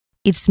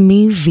It's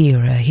me,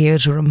 Vera, here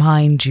to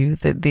remind you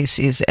that this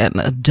is an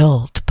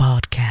adult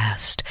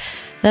podcast.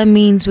 That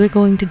means we're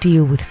going to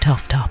deal with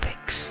tough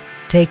topics.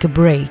 Take a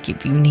break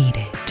if you need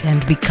it,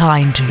 and be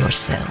kind to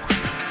yourself,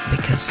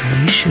 because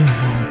we sure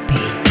won't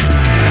be.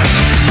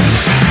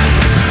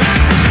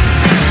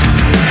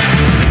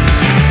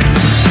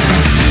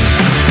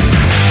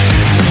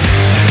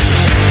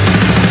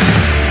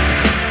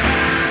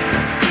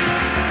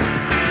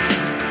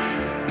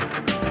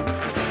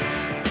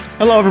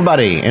 Hello,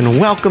 everybody, and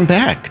welcome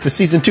back to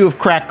Season 2 of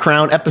Crack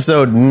Crown,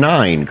 Episode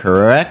 9,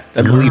 correct?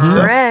 I believe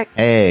so. Correct.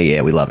 Hey,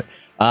 yeah, we love it.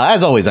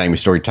 As always, I'm your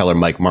storyteller,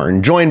 Mike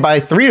Martin, joined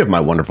by three of my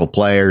wonderful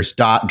players,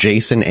 Dot,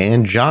 Jason,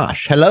 and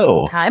Josh.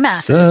 Hello. Hi,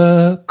 Matt.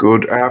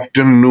 Good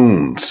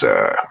afternoon,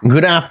 sir.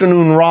 Good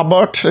afternoon,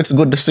 Robert. It's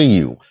good to see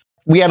you.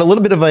 We had a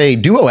little bit of a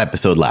duo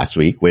episode last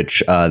week,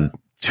 which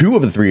two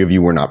of the three of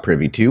you were not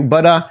privy to,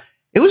 but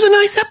it was a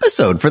nice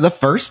episode for the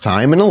first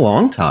time in a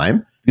long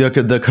time.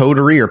 The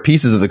coterie, or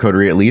pieces of the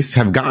coterie at least,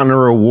 have gotten a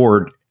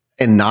reward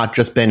and not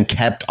just been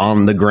kept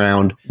on the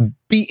ground,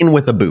 beaten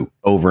with a boot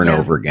over and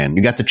over again.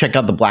 You got to check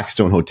out the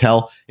Blackstone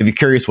Hotel. If you're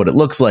curious what it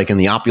looks like and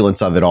the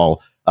opulence of it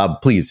all,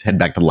 please head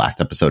back to the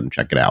last episode and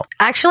check it out.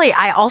 Actually,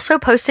 I also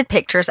posted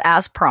pictures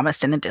as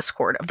promised in the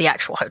Discord of the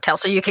actual hotel,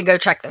 so you can go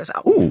check those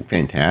out. Ooh,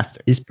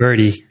 fantastic. He's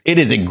pretty. It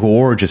is a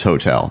gorgeous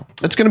hotel.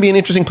 It's going to be an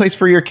interesting place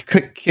for your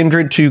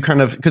kindred to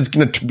kind of, because it's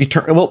going to be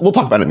we'll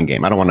talk about it in the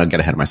game. I don't want to get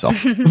ahead of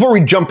myself. Before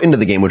we jump into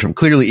the game, which I'm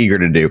clearly eager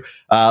to do,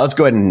 let's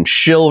go ahead and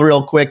chill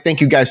real quick.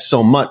 Thank you guys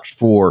so much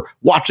for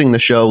watching the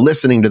show,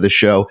 listening to the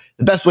show.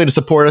 The best way to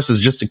support us is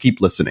just to keep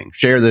listening.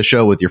 Share the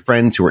show with your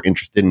friends who are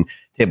interested in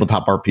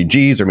tabletop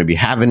RPGs or maybe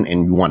haven't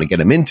and you want to get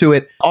them into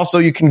it. Also,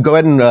 you can go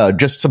ahead and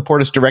just support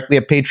us directly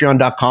at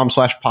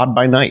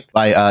patreon.com/podbynight.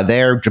 By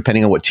there,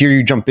 depending on what tier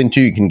you jump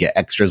into, you can get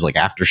extras like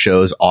after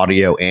shows,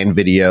 audio, and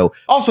video.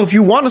 Also, if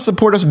you want to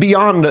support us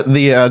beyond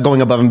the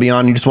going above and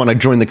beyond, you just want to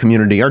join the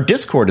community, our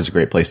Discord is a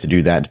great place to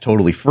do that. It's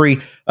totally free.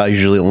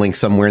 Usually a link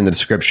somewhere in the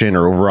description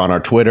or over on our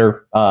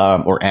Twitter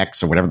or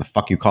X or whatever the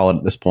fuck you call it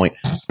at this point.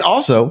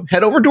 Also,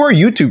 head over to our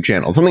YouTube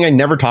channel, something I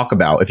never talk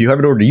about. If you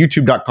head over to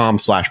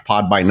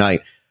youtube.com/podbynight,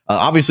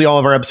 obviously, all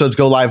of our episodes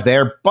go live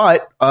there,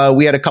 but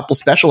we had a couple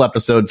special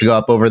episodes go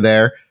up over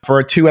there for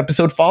a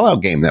 2-episode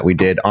Fallout game that we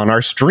did on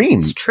our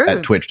stream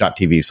at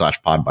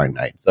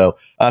twitch.tv/podbynight. So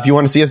if you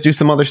want to see us do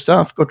some other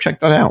stuff, go check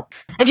that out.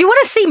 If you want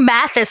to see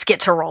Mathis get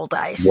to roll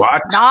dice.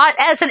 What? Not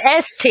as an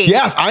ST.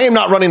 Yes, I am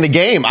not running the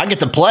game. I get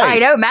to play. I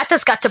know,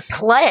 Mathis got to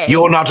play.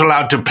 You're not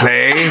allowed to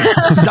play.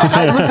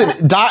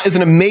 Listen, Dot is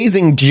an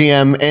amazing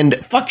GM, and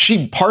fuck,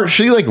 she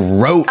like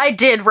wrote. I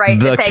did write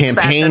the Thanks,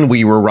 campaign Mathis.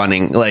 we were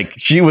running. Like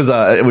she was,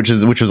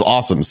 which was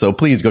awesome. So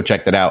please go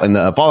check that out. And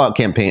the Fallout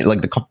campaign,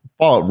 like the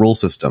Fallout rule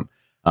system,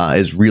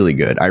 is really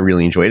good. I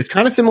really enjoy it. It's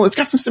kind of similar. It's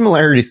got some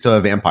similarities to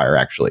Vampire,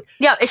 actually.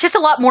 Yeah, it's just a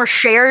lot more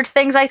shared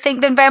things, I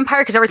think, than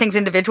Vampire, because everything's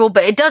individual,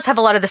 but it does have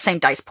a lot of the same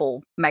dice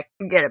pool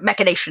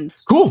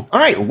machinations. Cool. All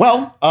right.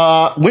 Well,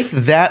 with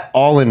that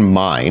all in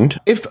mind,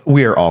 if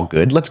we're all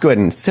good, let's go ahead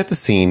and set the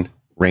scene,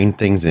 rein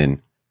things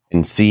in,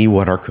 and see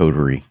what our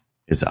coterie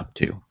is up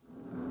to.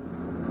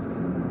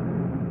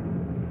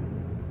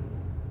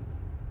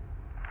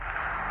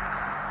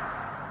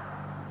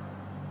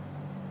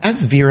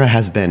 As Vera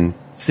has been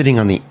sitting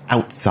on the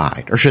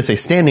outside, or should I say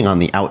standing on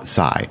the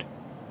outside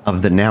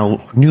of the now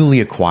newly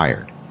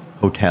acquired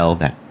hotel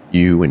that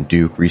you and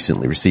Duke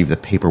recently received the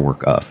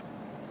paperwork of,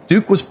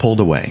 Duke was pulled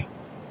away.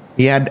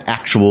 He had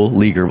actual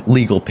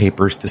legal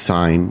papers to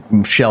sign,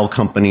 shell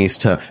companies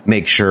to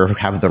make sure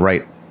have the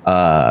right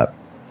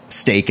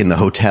stake in the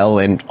hotel,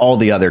 and all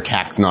the other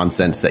tax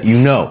nonsense that you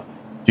know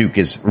Duke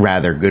is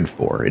rather good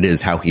for. It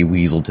is how he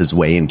weaseled his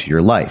way into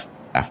your life,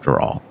 after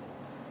all.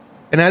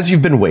 And as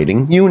you've been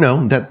waiting, you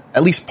know that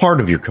at least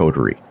part of your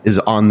coterie is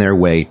on their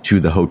way to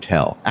the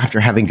hotel after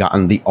having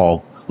gotten the all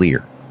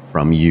clear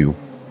from you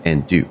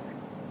and Duke.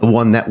 The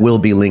one that will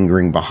be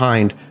lingering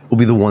behind will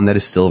be the one that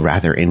is still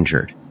rather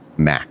injured,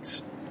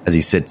 Max, as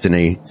he sits in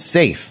a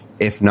safe,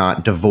 if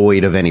not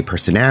devoid of any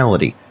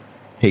personality,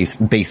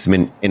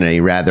 basement in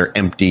a rather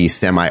empty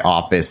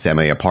semi-office,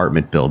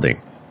 semi-apartment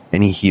building.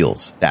 And he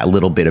heals that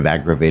little bit of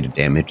aggravated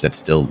damage that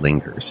still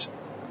lingers.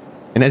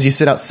 And as you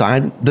sit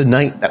outside, the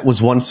night that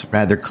was once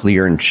rather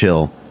clear and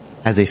chill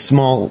has a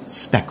small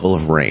speckle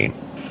of rain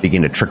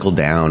begin to trickle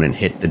down and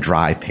hit the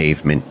dry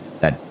pavement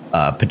that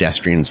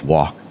pedestrians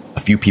walk. A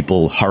few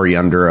people hurry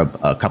under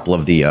a couple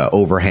of the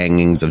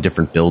overhangings of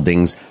different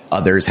buildings.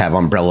 Others have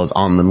umbrellas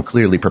on them,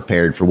 clearly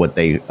prepared for what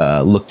they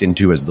looked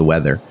into as the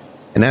weather.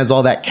 And as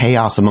all that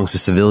chaos amongst the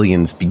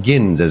civilians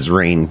begins as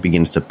rain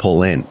begins to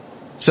pull in,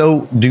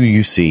 so do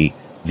you see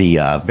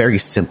the very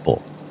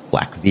simple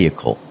black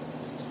vehicle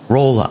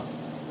roll up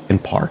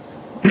and park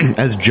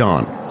as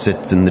John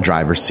sits in the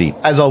driver's seat.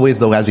 As always,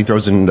 though, as he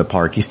throws it into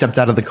park, he steps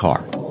out of the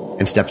car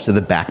and steps to the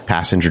back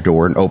passenger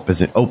door and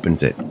opens it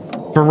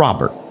for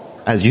Robert,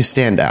 as you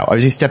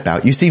step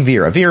out, you see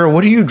Vera. Vera,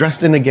 what are you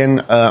dressed in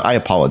again? I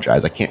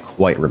apologize. I can't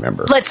quite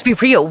remember. Let's be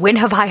real. When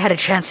have I had a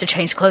chance to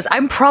change clothes?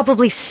 I'm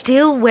probably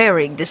still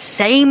wearing the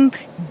same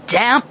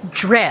damp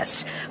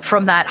dress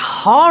from that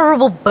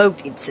horrible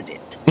boat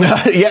incident.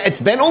 Yeah,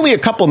 it's been only a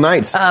couple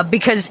nights.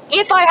 Because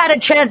if I had a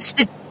chance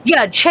to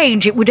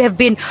change, it would have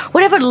been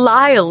whatever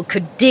Lyle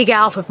could dig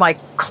out of my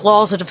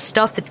closet of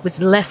stuff that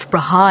was left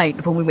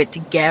behind when we went to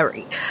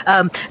Gary.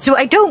 So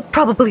I don't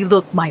probably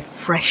look my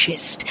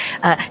freshest.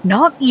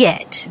 Not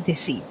yet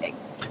this evening.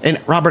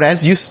 And Robert,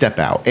 as you step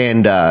out,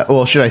 and,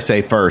 should I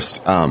say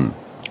first,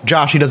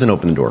 Josh, he doesn't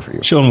open the door for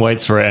you. Sean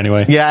waits for it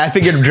anyway. Yeah, I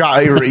figured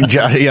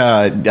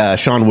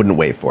Shaun wouldn't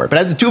wait for it. But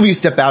as the two of you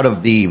step out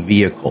of the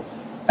vehicle,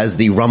 as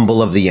the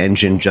rumble of the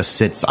engine just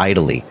sits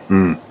idly,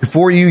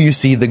 before you, you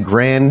see the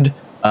grand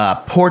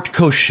porte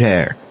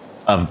cochere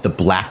of the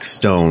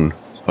Blackstone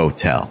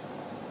Hotel.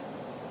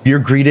 You're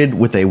greeted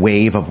with a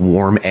wave of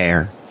warm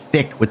air,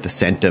 thick with the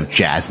scent of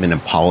jasmine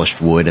and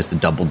polished wood as the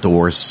double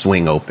doors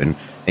swing open,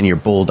 and you're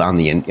walked on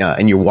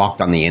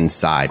the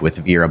inside with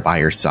Vera by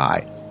your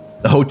side.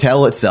 The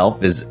hotel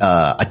itself is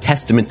a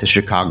testament to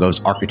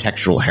Chicago's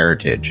architectural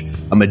heritage,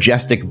 a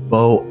majestic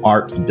Beaux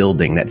Arts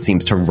building that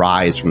seems to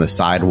rise from the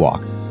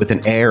sidewalk with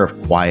an air of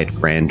quiet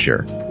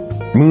grandeur.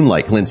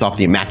 Moonlight glints off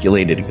the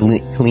immaculated,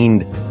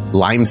 cleaned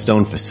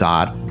limestone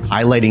facade,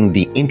 highlighting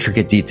the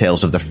intricate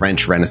details of the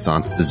French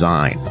Renaissance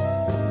design.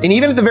 And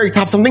even at the very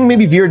top, something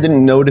maybe Vera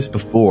didn't notice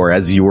before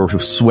as you were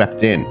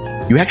swept in,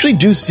 you actually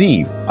do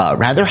see,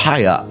 rather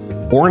high up,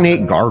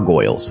 ornate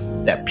gargoyles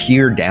that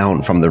peer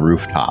down from the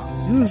rooftop.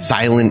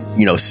 Silent,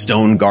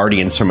 stone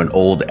guardians from an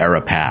old era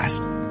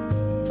past.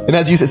 And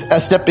as you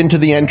step into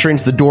the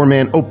entrance, the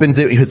doorman opens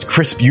it, his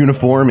crisp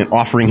uniform and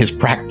offering his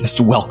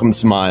practiced welcome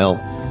smile.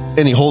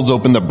 And he holds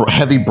open the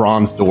heavy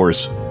bronze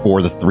doors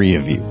for the three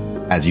of you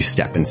as you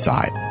step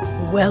inside.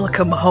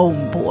 Welcome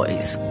home,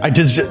 boys.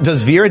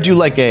 Does Vera do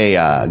like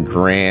a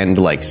grand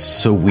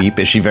sweep?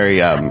 Is she very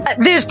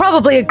There's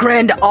probably a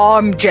grand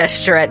arm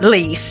gesture at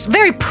least.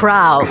 Very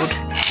proud.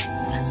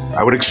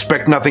 I would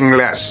expect nothing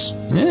less.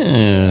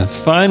 Yeah,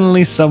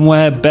 finally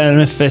somewhere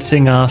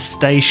benefiting our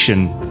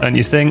station, don't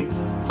you think?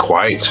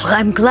 Quite. Well,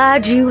 I'm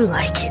glad you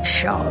like it,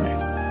 Shaun.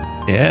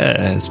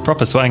 Yeah, it's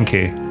proper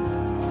swanky.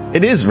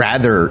 It is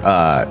rather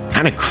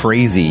kind of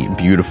crazy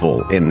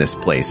beautiful in this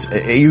place.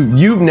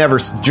 You've never,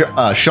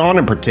 Shaun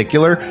in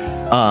particular,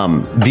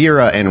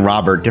 Vera and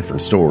Robert,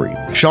 different story.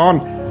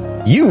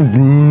 Shaun, you've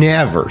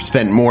never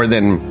spent more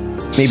than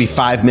maybe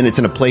 5 minutes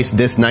in a place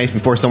this nice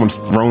before someone's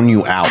thrown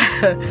you out.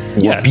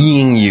 Yeah.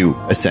 Being you,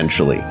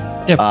 essentially.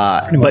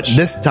 Yeah, but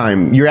this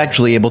time, you're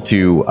actually able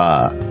to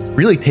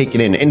really take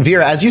it in. And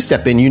Vera, as you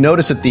step in, you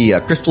notice that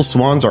the crystal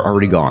swans are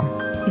already gone.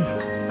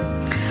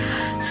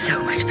 So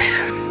much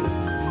better.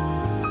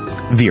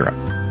 Vera,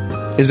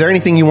 is there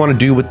anything you want to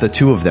do with the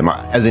two of them?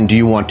 As in,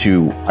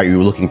 are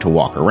you looking to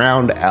walk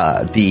around?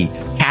 The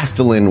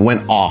Castellan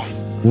went off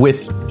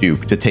with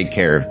Duke to take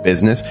care of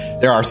business.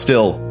 There are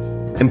still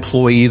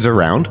employees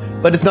around,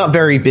 but it's not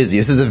very busy.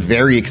 This is a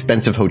very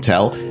expensive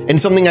hotel.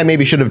 And something I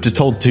maybe should have just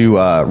told to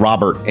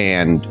Robert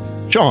and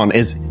Shaun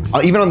is,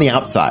 even on the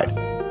outside,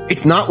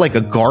 it's not like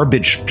a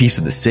garbage piece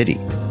of the city.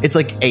 It's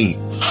like a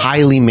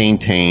highly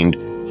maintained,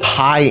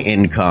 high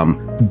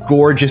income,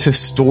 gorgeous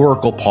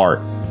historical part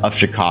of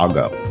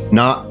Chicago,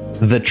 not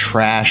the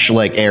trash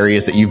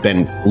areas that you've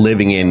been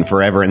living in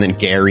forever, and then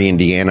Gary,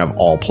 Indiana, of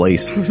all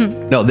places.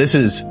 No, this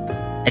is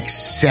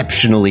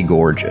exceptionally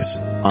gorgeous,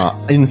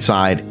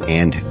 inside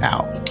and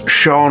out.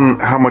 Shaun,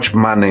 how much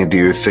money do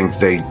you think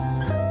they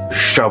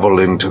shovel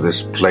into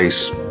this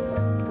place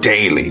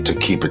daily to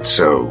keep it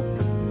so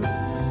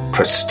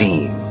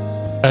pristine?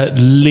 At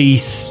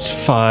least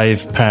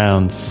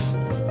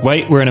 £5.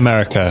 Wait, we're in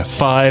America.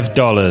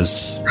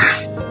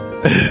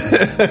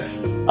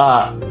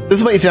 $5.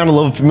 This might sound a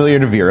little familiar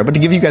to Vera, but to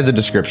give you guys a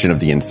description of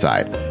the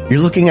inside, you're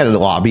looking at a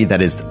lobby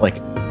that is like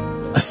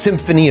a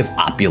symphony of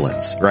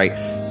opulence, right?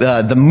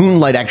 The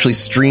moonlight actually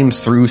streams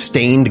through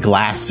stained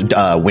glass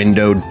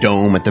window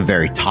dome at the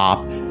very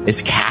top.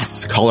 It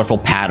casts colorful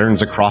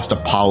patterns across a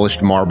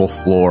polished marble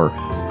floor.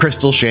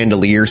 Crystal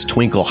chandeliers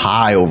twinkle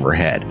high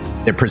overhead,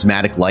 their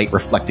prismatic light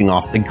reflecting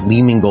off the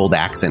gleaming gold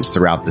accents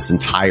throughout this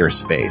entire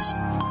space.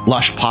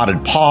 Lush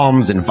potted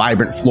palms and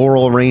vibrant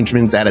floral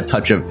arrangements add a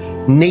touch of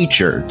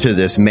nature to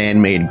this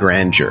man-made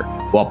grandeur,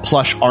 while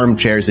plush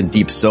armchairs and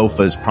deep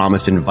sofas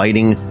promise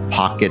inviting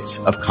pockets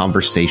of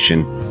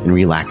conversation and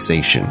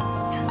relaxation.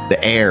 The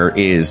air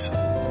is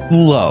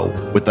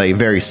low, with a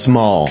very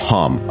small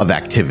hum of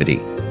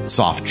activity.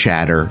 Soft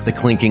chatter, the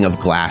clinking of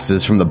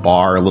glasses from the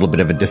bar a little bit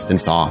of a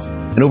distance off.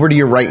 And over to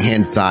your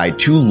right-hand side,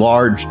 two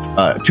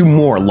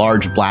more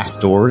large brass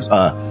doors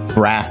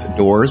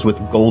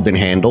with golden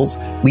handles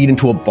lead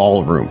into a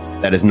ballroom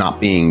that is not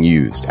being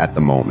used at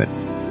the moment.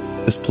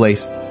 This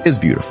place is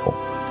beautiful.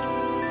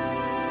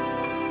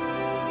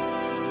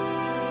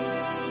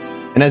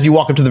 And as you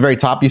walk up to the very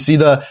top, you see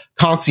the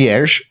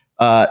concierge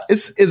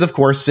is of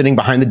course sitting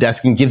behind the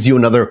desk and gives you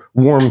another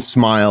warm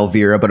smile,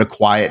 Vera, but a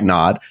quiet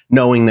nod,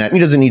 knowing that he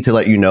doesn't need to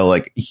let you know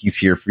like he's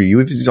here for you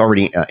if he's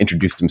already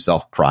introduced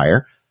himself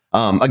prior.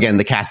 Again,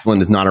 the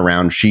Castellan is not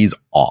around. She's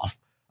off,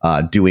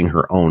 doing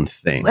her own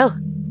thing. Well,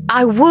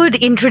 I would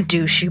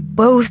introduce you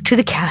both to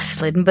the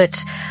Castellan,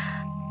 but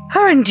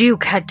her and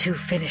Duke had to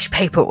finish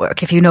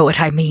paperwork, if you know what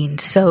I mean.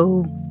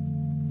 So,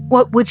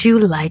 what would you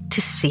like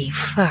to see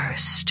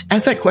first?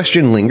 As that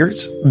question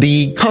lingers,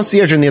 the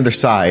concierge on the other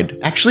side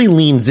actually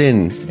leans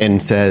in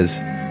and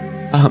says,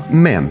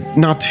 ma'am,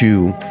 not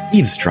to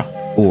eavesdrop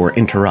or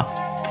interrupt,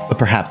 but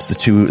perhaps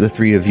the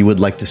three of you would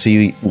like to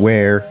see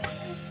where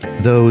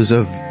those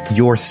of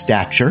your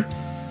stature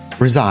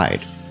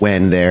reside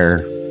when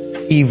their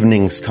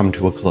evenings come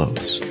to a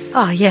close.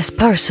 Ah, yes,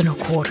 personal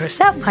quarters.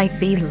 That might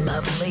be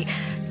lovely.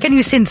 Can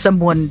you send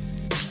someone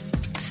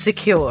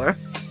secure?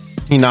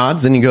 He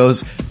nods and he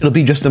goes, it'll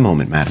be just a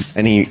moment, madam.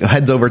 And he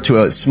heads over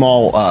to a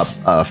small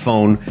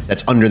phone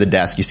that's under the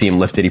desk. You see him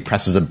lift it. He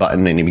presses a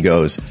button and he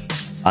goes,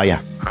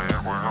 yeah,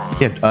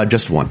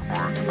 just one.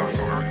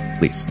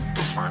 Please.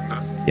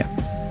 Yeah.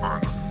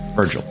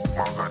 Virgil.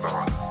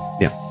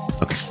 Yeah.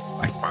 Okay.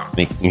 Bye.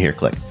 And you hear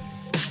click.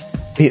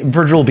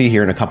 Virgil will be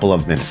here in a couple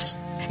of minutes.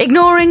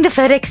 Ignoring the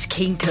FedEx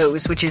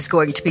Kinkos, which is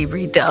going to be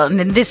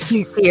redone, and this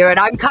piece here, and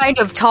I'm kind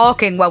of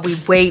talking while we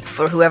wait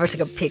for whoever to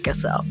come pick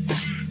us up.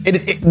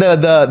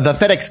 The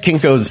FedEx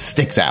Kinkos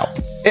sticks out.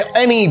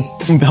 Any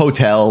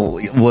hotel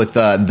with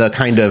the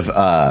kind of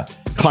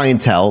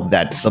clientele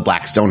that the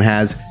Blackstone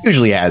has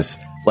usually has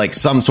like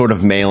some sort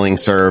of mailing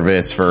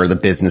service for the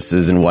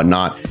businesses and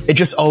whatnot. It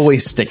just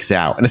always sticks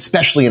out, and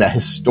especially in a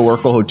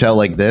historical hotel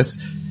like this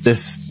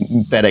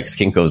FedEx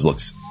Kinkos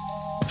looks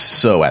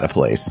so out of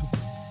place.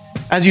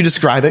 As you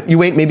describe it, you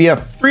wait maybe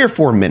 3 or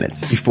 4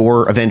 minutes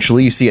before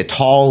eventually you see a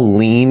tall,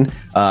 lean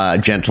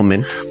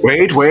gentleman.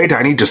 Wait,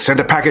 I need to send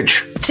a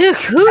package. To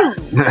who?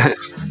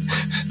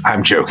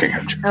 I'm joking.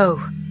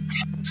 Oh,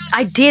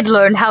 I did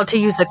learn how to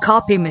use a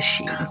copy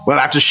machine. Well,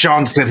 after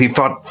Shaun said he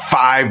thought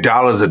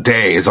 $5 a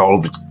day is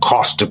all the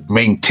cost to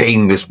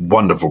maintain this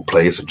wonderful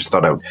place, I just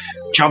thought I would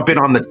jump in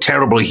on the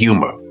terrible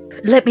humor.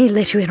 Let me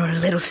let you in on a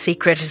little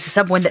secret as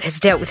someone that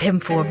has dealt with him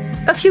for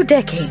a few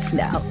decades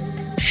now.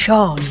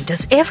 Shaun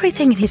does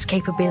everything in his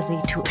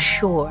capability to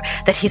assure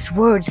that his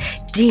words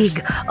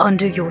dig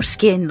under your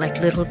skin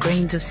like little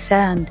grains of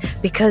sand,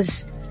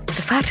 because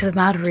the fact of the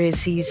matter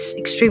is he's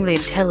extremely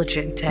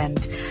intelligent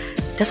and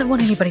doesn't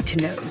want anybody to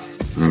know.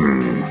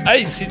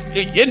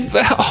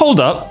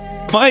 Hold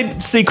up. My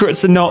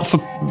secrets are not for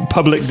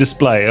public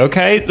display,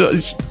 okay?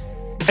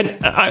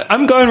 And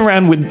I'm going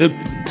around with the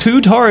 2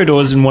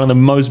 Toreadors in one of the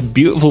most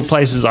beautiful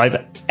places I've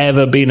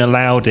ever been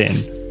allowed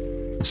in.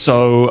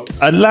 So,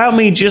 allow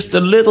me just a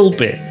little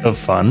bit of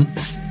fun.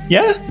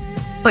 Yeah?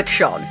 But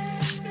Shaun,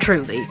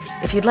 truly,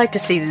 if you'd like to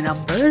see the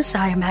numbers,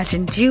 I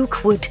imagine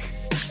Duke would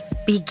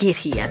be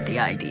giddy at the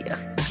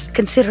idea.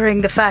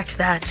 Considering the fact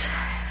that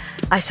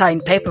I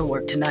signed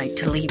paperwork tonight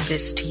to leave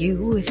this to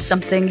you if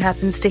something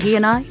happens to he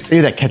and I.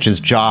 Maybe that catches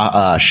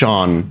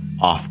Shaun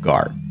off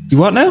guard. You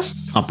what now?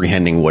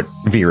 Comprehending what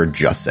Vera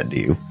just said to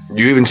you.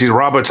 You even see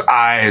Robert's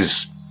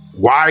eyes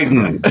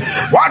widen.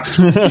 What?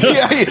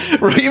 Yeah,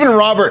 even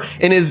Robert,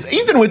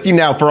 he's been with you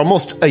now for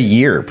almost a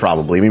year,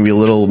 probably. Maybe a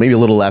little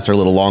less or a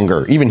little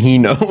longer. Even he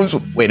knows.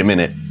 Wait a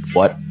minute.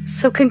 What?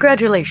 So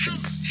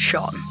congratulations,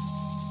 Shaun.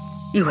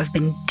 You have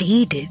been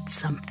deeded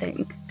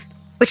something.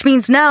 Which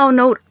means now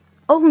not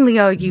only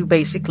are you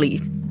basically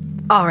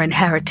our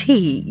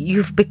inheritee,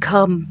 you've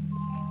become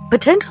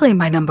potentially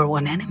my number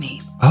one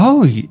enemy.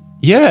 Oh,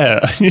 yeah.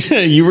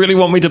 You really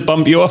want me to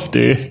bump you off, do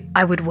you?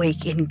 I would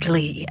wake in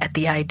glee at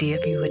the idea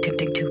of you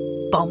attempting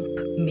to bump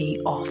me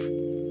off.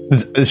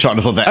 Shaun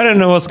just let that. I don't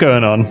know what's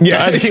going on.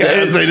 Yeah,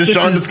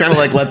 Shaun just kind of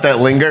like let that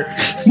linger.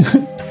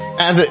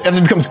 As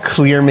it becomes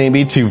clear,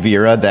 maybe to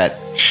Vera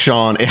that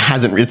Shaun,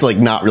 it's like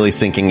not really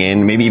sinking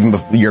in. Maybe even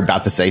before you're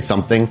about to say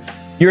something,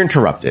 you're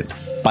interrupted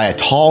by a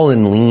tall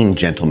and lean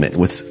gentleman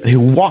who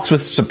walks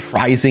with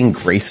surprising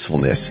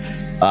gracefulness.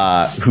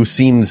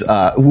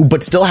 Who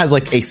but still has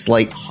like a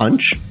slight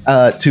hunch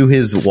to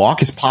his walk.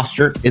 His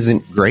posture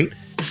isn't great.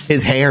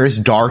 His hair is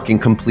dark and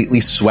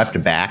completely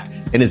swept back,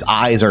 and his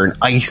eyes are an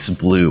ice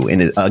blue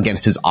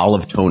against his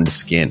olive-toned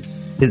skin.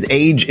 His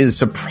age is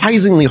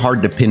surprisingly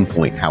hard to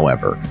pinpoint,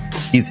 however.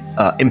 He's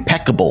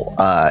impeccable.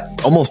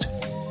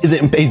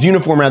 His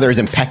uniform rather is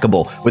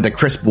impeccable, with a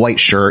crisp white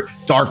shirt,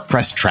 dark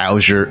pressed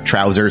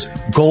trousers,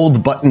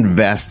 gold buttoned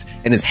vest,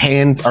 and his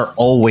hands are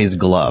always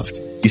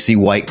gloved. You see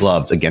white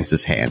gloves against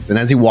his hands. And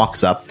as he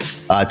walks up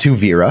to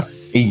Vera,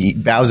 he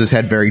bows his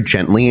head very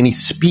gently and he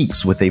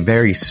speaks with a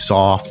very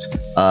soft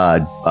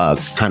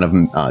kind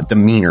of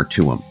demeanor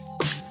to him.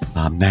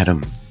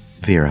 Madam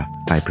Vera,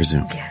 I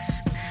presume.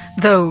 Yes.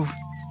 Though,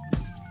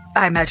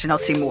 I imagine I'll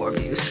see more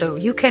of you, so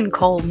you can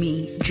call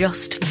me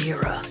just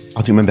Vera.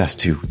 I'll do my best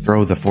to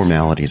throw the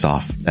formalities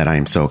off that I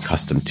am so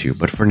accustomed to.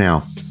 But for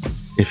now,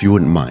 if you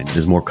wouldn't mind, it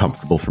is more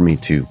comfortable for me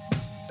to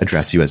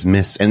address you as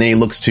Miss. And then he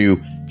looks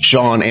to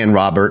Shaun and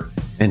Robert,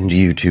 and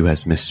you two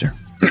as Mr.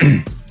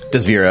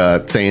 Does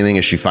Vera say anything?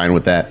 Is she fine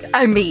with that?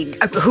 I mean,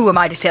 who am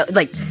I to tell?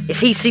 Like, if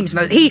he seems...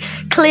 he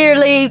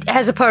clearly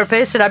has a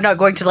purpose, and I'm not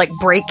going to, like,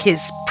 break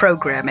his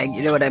programming.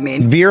 You know what I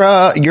mean?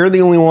 Vera, you're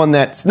the only one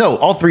that's... No,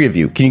 all three of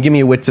you. Can you give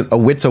me a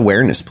wits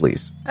awareness,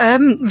 please?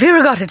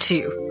 Vera got a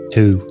 2.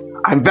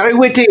 2. I'm very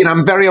witty and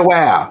I'm very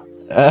aware.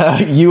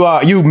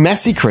 You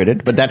messy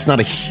critted, but that's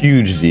not a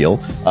huge deal.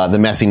 The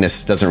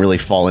messiness doesn't really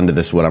fall into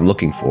this, what I'm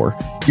looking for.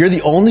 You're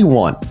the only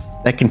one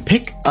that can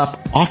pick up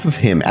off of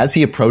him as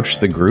he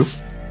approached the group.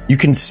 You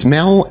can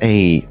smell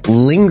a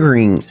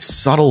lingering,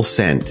 subtle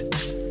scent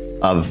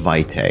of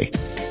Vitae,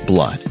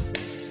 blood,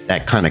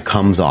 that kind of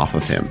comes off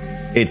of him.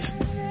 It's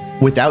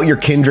without your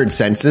kindred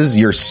senses,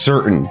 you're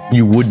certain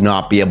you would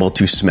not be able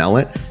to smell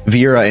it.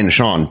 Vera and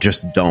Shaun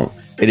just don't.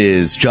 It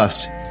is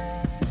just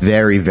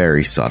very,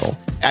 very subtle.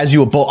 As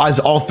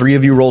all three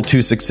of you roll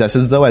 2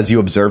 successes, though, as you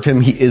observe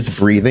him, he is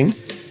breathing.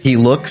 He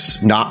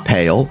looks not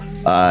pale.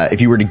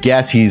 If you were to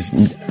guess, he's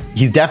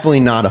definitely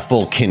not a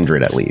full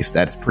kindred, at least.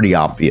 That's pretty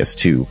obvious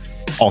to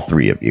all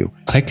three of you.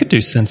 I could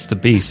do sense the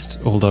beast,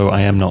 although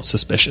I am not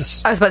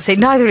suspicious. I was about to say,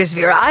 neither is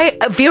Vera.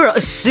 Vera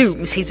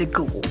assumes he's a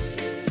ghoul.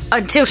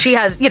 Until she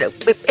has,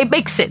 it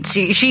makes sense.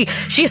 She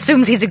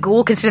assumes he's a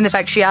ghoul, considering the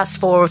fact she asked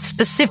for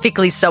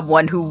specifically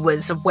someone who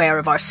was aware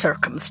of our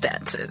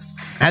circumstances.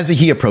 As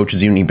he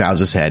approaches you and he bows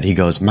his head, he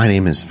goes, "My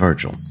name is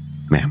Virgil,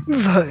 ma'am."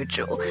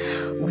 Virgil.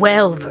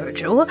 Well,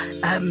 Virgil,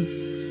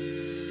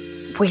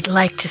 we'd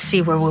like to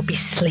see where we'll be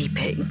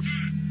sleeping.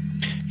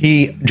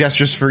 He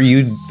gestures for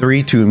you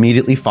three to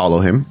immediately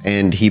follow him,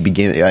 and he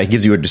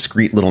gives you a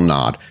discreet little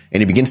nod, and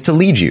he begins to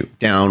lead you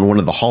down one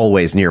of the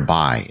hallways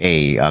nearby,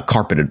 a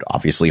carpeted,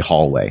 obviously,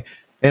 hallway.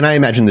 And I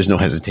imagine there's no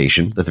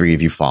hesitation. The three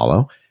of you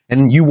follow,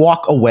 and you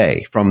walk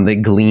away from the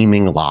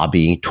gleaming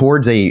lobby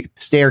towards a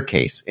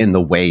staircase in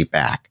the way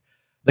back.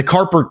 The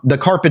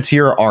carpets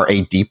here are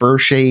a deeper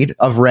shade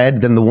of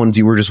red than the ones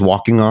you were just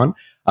walking on,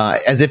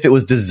 as if it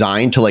was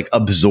designed to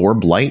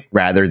absorb light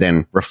rather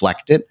than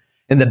reflect it.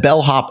 And the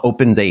bellhop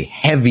opens a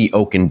heavy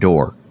oaken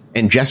door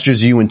and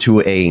gestures you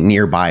into a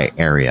nearby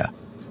area.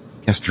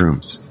 "Guest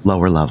rooms,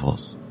 lower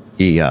levels,"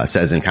 he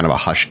says in kind of a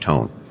hushed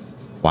tone.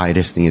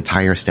 "Quietest in the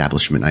entire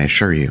establishment, I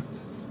assure you."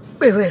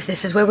 If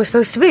this is where we're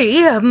supposed to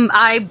be,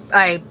 I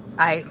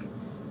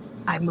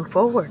move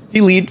forward.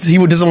 He leads.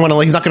 He doesn't want to,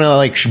 he's not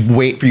going to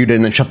wait for you to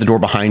and then shut the door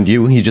behind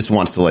you. He just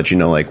wants to let you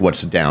know,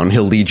 what's down.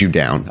 He'll lead you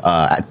down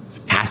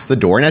past the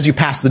door. And as you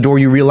pass the door,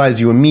 you realize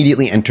you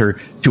immediately enter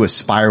to a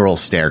spiral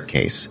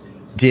staircase.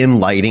 Dim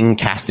lighting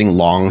casting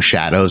long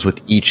shadows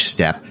with each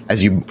step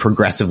as you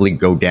progressively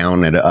go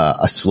down at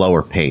a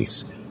slower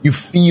pace. You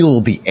feel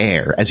the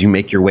air as you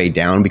make your way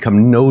down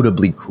become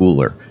notably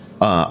cooler.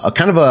 A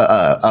kind of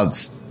a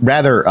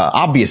rather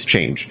obvious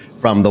change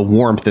from the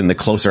warmth and the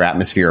closer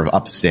atmosphere of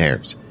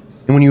upstairs.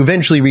 And when you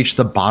eventually reach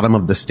the bottom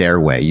of the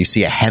stairway, you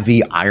see a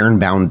heavy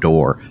iron-bound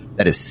door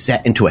that is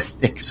set into a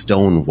thick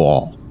stone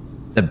wall.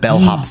 The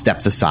bellhop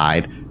steps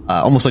aside,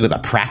 almost with a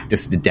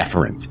practiced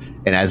deference.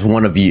 And as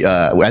one of you,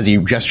 as he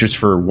gestures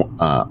for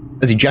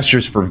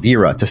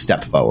Vera to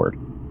step forward,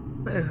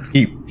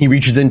 he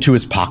reaches into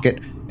his pocket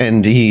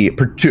and he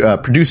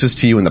produces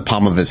to you in the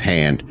palm of his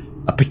hand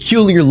a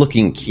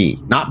peculiar-looking key,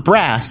 not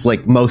brass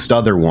like most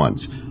other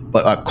ones,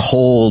 but a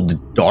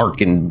cold,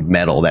 darkened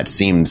metal that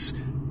seems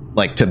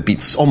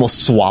to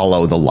almost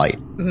swallow the light.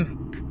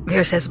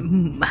 Vera says,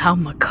 "How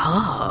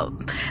macabre!"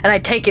 And I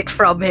take it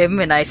from him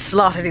and I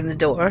slot it in the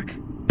door.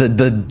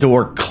 The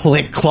door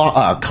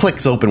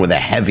clicks open with a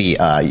heavy,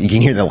 you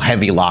can hear the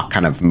heavy lock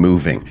kind of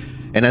moving.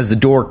 And as the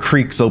door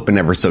creaks open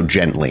ever so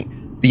gently,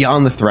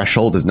 beyond the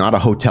threshold is not a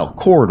hotel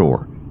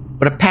corridor,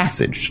 but a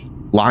passage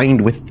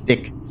lined with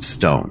thick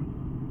stone.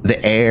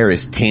 The air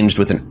is tinged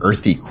with an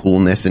earthy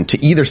coolness, and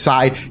to either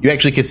side, you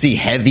actually can see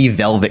heavy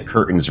velvet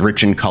curtains,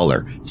 rich in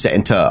color, set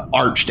into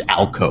arched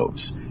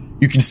alcoves.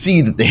 You can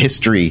see that the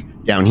history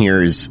down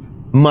here is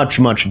much,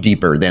 much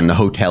deeper than the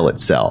hotel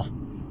itself.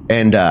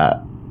 And,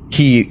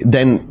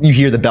 then you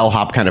hear the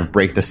bellhop kind of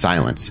break the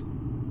silence.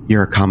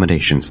 "Your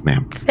accommodations,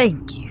 ma'am."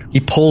 Thank you. He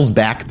pulls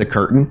back the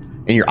curtain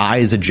and your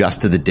eyes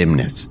adjust to the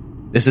dimness.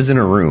 This isn't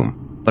a room,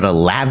 but a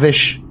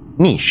lavish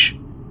niche.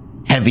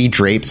 Heavy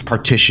drapes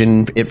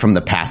partition it from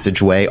the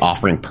passageway,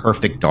 offering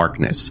perfect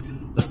darkness.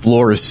 The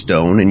floor is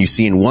stone, and you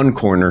see in one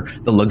corner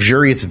the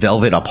luxurious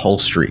velvet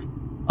upholstery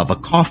of a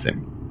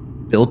coffin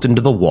built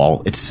into the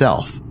wall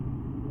itself.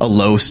 A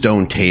low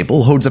stone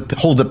table holds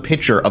a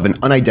pitcher of an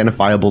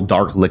unidentifiable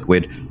dark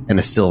liquid and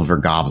a silver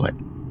goblet.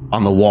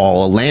 On the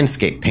wall, a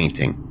landscape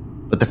painting,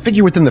 but the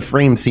figure within the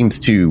frame seems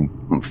to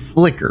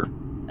flicker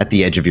at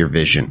the edge of your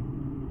vision,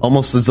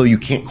 almost as though you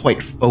can't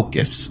quite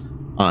focus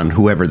on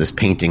whoever this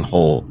painting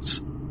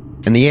holds.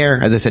 And the air,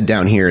 as I said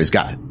down here, has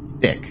got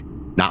thick,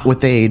 not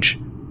with age,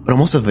 but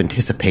almost of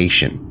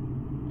anticipation.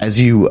 As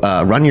you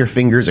run your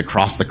fingers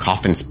across the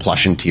coffin's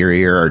plush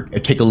interior or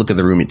take a look at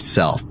the room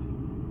itself,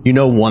 you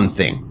know one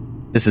thing.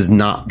 This is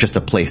not just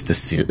a place to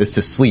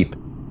sleep.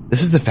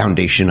 This is the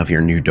foundation of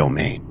your new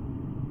domain.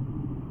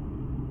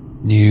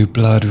 New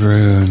blood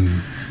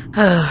room.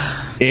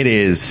 It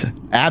is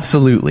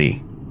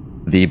absolutely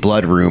the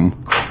blood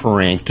room,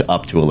 cranked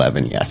up to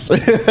 11, yes.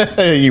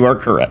 You are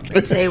correct.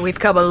 I'd say we've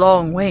come a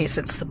long way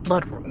since the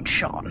blood room,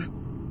 Shaun.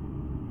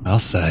 I'll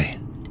say.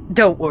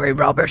 Don't worry,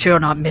 Robert, you're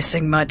not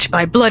missing much.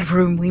 By blood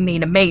room, we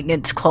mean a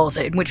maintenance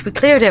closet in which we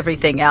cleared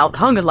everything out,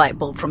 hung a light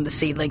bulb from the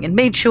ceiling, and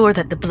made sure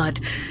that the blood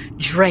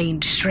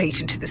drained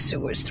straight into the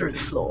sewers through the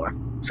floor.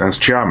 Sounds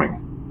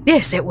charming.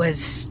 Yes, it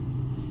was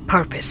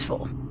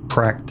purposeful.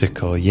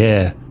 Practical,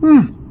 yeah.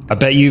 I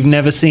bet you've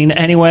never seen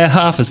anywhere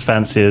half as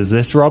fancy as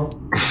this, Rob.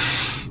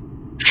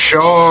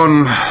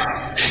 Shaun,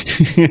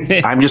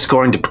 I'm just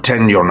going to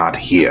pretend you're not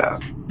here.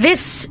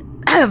 This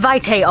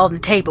vitae on the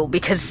table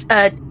because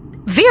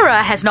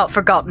Vera has not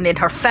forgotten in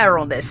her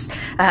feralness,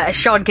 as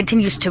Shaun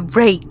continues to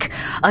rake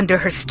under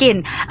her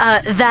skin,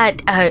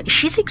 that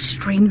she's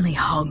extremely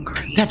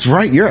hungry. That's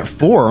right, you're at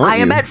 4, aren't you? I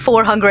am at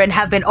 4 hunger and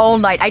have been all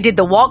night. I did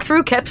the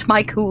walkthrough, kept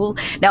my cool.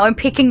 Now I'm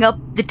picking up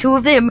the 2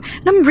 of them,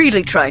 and I'm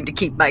really trying to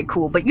keep my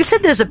cool. But you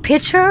said there's a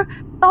pitcher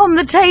on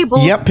the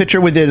table. Yep,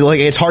 pitcher with it. Like,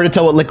 it's hard to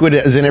tell what liquid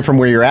is in it from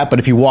where you're at, but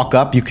if you walk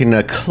up, you can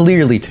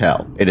clearly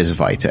tell it is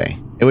vitae,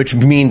 which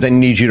means I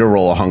need you to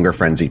roll a hunger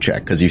frenzy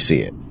check, because you see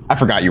it. I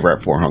forgot you were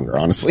at 4 hunger,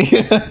 honestly.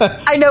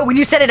 I know, when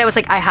you said it, I was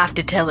like, I have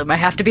to tell him. I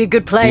have to be a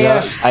good player.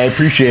 Yeah, I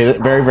appreciate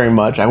it very, very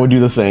much. I would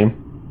do the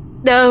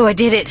same. No, I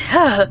did it.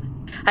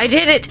 I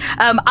did it.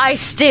 I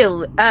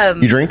still,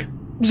 You drink?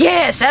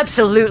 Yes,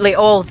 absolutely,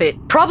 all of it.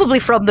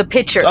 Probably from the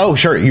pitcher. Oh,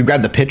 sure. You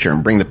grab the pitcher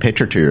and bring the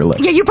pitcher to your lips.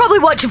 Yeah, you probably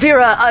watch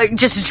Vera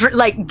just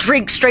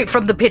drink straight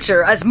from the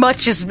pitcher as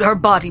much as her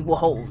body will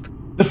hold.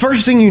 The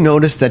first thing you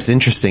notice that's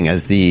interesting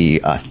as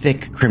the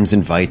thick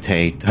crimson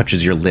vitae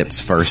touches your lips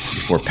first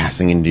before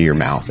passing into your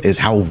mouth is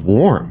how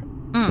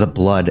warm the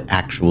blood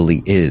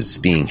actually is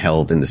being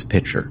held in this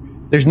pitcher.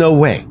 There's no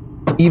way,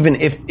 even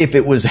if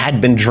it had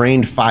been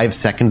drained 5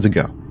 seconds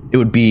ago, it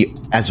would be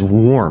as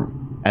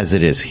warm as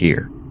it is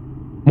here.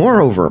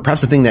 Moreover,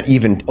 perhaps the thing that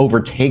even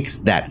overtakes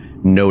that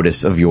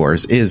notice of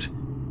yours is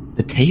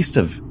the taste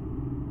of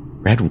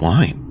red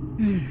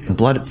wine. The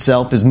blood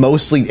itself is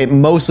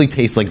mostly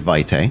tastes like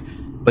vitae.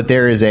 But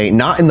there is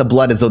not in the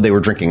blood as though they were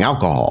drinking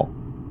alcohol,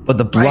 but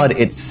the blood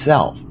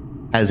itself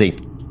has a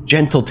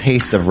gentle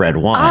taste of red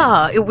wine.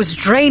 Ah, it was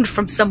drained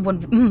from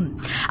someone.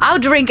 I'll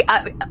drink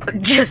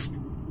just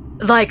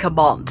like a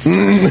month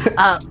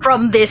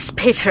from this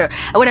pitcher.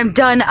 And when I'm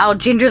done, I'll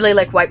gingerly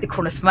wipe the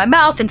corners of my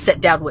mouth and set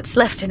down what's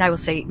left, and I will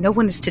say, no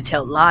one is to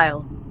tell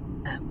Lyle.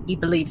 He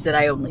believes that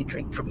I only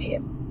drink from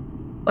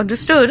him.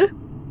 Understood?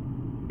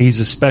 He's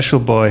a special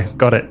boy.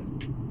 Got it.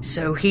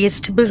 So he is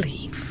to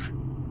believe.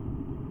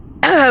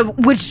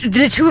 Would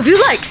the 2 of you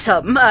like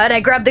some? And I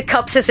grab the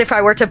cups as if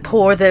I were to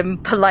pour them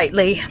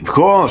politely. Of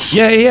course.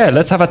 Yeah.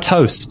 Let's have a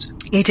toast.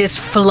 It is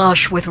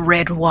flush with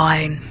red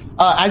wine.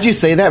 As you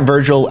say that,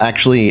 Virgil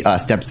actually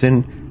steps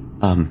in.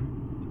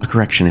 A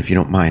correction, if you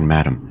don't mind,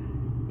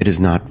 madam. It is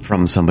not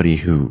from somebody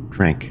who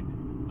drank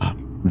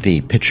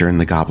the pitcher and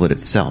the goblet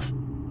itself.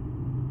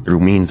 Through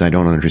means I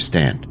don't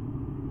understand.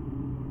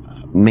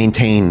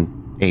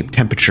 Maintain a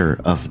temperature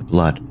of the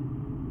blood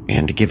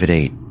and give it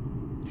a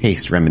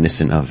taste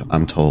reminiscent of,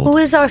 I'm told. Who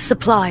is our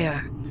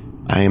supplier?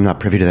 I am not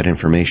privy to that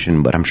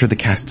information, but I'm sure the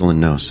Castellan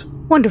knows.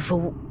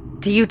 Wonderful.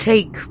 Do you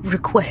take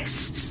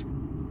requests?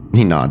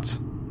 He nods.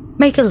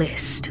 Make a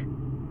list.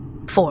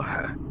 For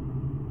her.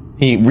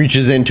 He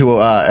reaches into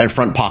a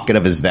front pocket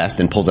of his vest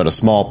and pulls out a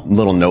small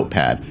little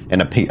notepad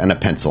and a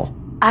pencil.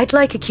 I'd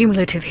like a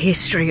cumulative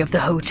history of the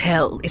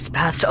hotel, its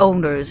past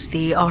owners,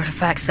 the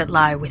artifacts that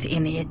lie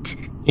within it.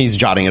 He's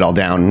jotting it all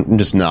down and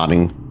just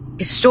nodding.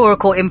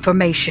 Historical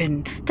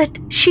information that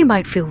she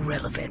might feel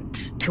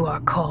relevant to our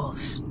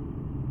cause.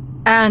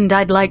 And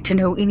I'd like to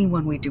know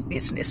anyone we do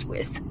business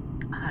with.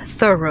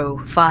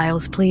 Thorough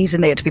files, please,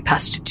 and they are to be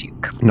passed to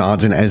Duke.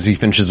 Nods, and as he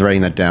finishes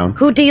writing that down...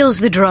 Who deals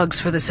the drugs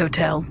for this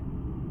hotel?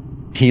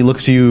 He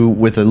looks to you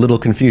with a little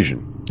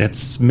confusion.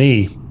 It's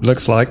me,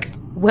 looks like.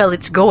 Well,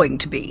 it's going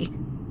to be.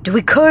 Do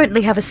we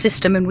currently have a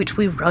system in which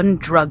we run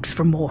drugs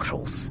for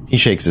mortals? He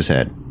shakes his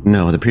head.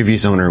 No, the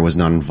previous owner was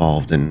not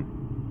involved in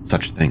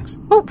such things.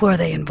 What were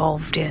they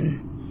involved in?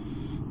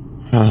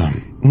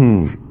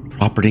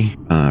 Property,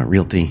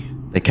 realty.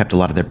 They kept a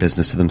lot of their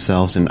business to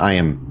themselves, and I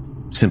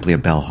am simply a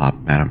bellhop,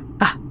 madam.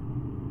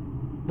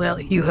 Well,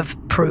 you have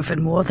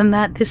proven more than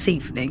that this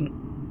evening.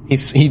 He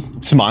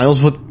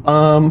smiles with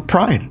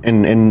pride,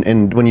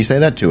 and when you say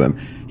that to him,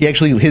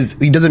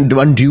 he doesn't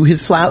undo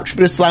his slouch,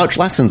 but his slouch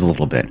lessens a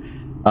little bit,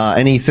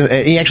 and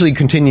he actually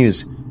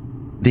continues.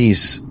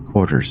 These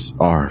quarters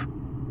are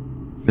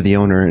for the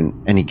owner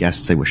and any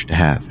guests they wish to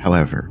have.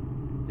 However,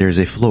 there is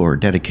a floor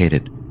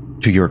dedicated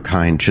to your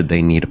kind should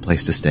they need a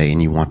place to stay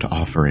and you want to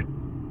offer it.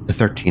 The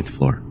 13th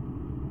floor.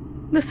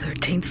 The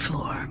 13th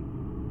floor.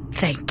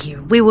 Thank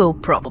you. We will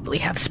probably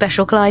have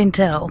special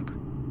clientele.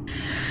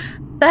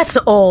 That's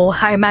all.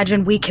 I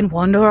imagine we can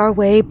wander our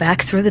way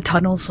back through the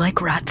tunnels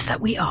like rats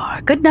that we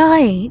are. Good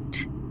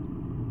night.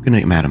 Good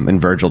night, madam.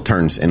 And Virgil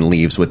turns and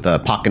leaves with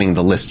pocketing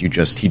the list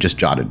he just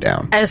jotted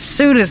down. As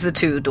soon as the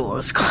 2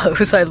 doors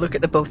close, I look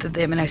at the both of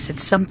them and I said,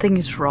 something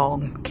is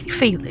wrong. Can you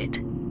feel it?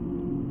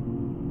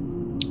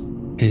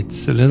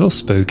 It's a little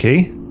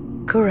spooky.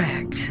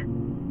 Correct.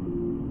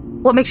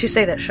 What makes you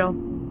say that,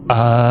 Shaun?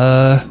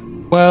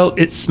 Well,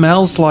 it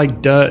smells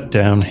like dirt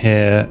down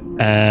here,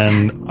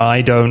 and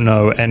I don't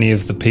know any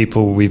of the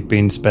people we've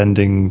been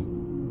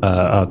spending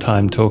our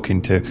time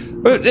talking to.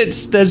 But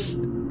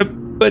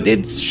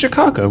it's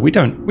Chicago. We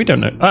don't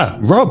know.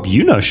 Rob,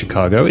 you know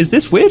Chicago. Is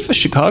this weird for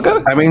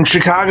Chicago? I mean,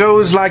 Chicago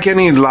is like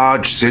any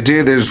large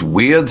city. There's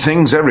weird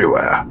things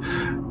everywhere.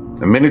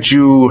 The minute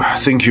you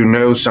think you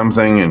know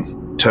something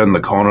and turn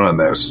the corner and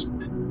there's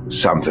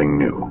something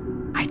new.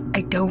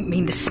 I don't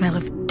mean the smell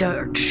of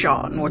dirt,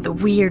 Shaun, or the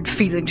weird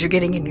feelings you're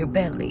getting in your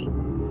belly.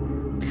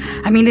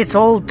 I mean, it's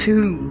all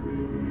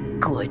too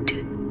good.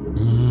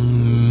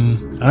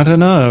 I don't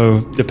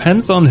know.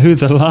 Depends on who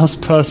the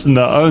last person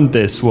that owned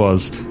this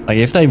was. Like,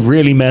 if they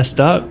really messed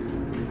up.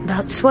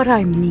 That's what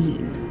I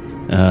mean.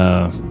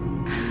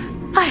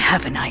 I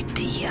have an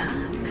idea.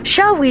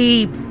 Shall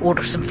we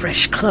order some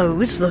fresh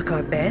clothes, look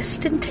our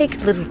best, and take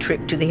a little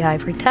trip to the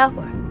Ivory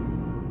Tower?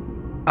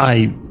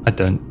 I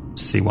don't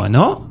see why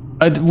not.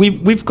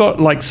 We've got,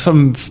 like,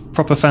 some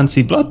proper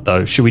fancy blood,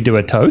 though. Should we do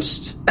a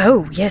toast?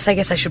 Oh, yes, I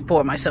guess I should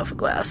pour myself a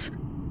glass.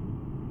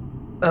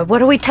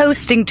 What are we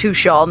toasting to,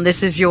 Shaun?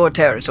 This is your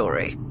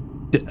territory.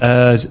 To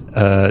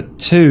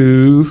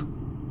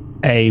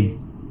a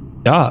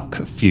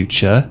dark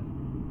future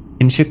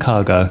in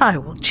Chicago. I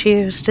will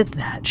cheers to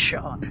that,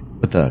 Shaun.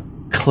 With a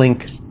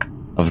clink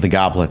of the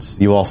goblets,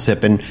 you all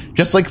sip, and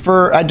just like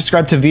I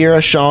described to Vera,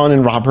 Shaun,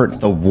 and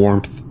Robert, the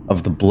warmth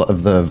of the blood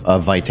of the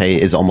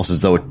vitae is almost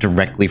as though it's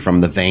directly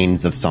from the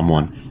veins of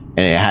someone,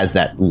 and it has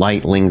that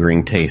light,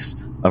 lingering taste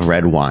of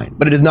red wine.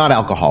 But it is not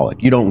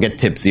alcoholic. You don't get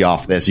tipsy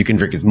off this. You can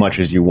drink as much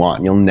as you want,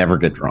 and you'll never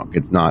get drunk.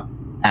 It's not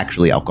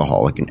actually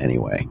alcoholic in any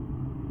way.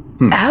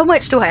 How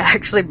much do I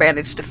actually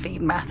manage to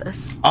feed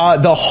Mathis?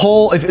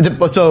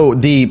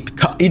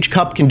 Each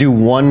cup can do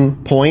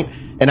 1 point,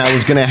 and I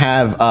was going to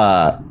have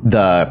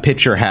the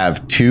pitcher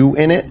have 2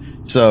 in it.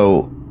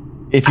 So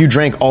if you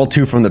drank all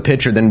 2 from the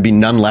pitcher, then be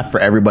none left for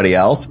everybody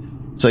else.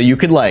 So you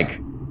could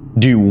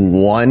do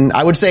 1.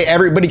 I would say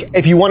everybody,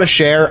 if you want to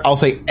share, I'll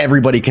say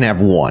everybody can have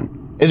 1.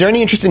 Is there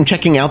any interest in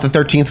checking out the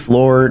 13th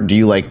floor? Do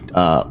you want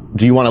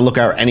to look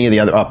at any of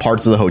the other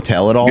parts of the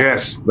hotel at all?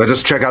 Yes, let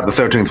us check out the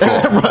 13th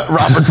floor.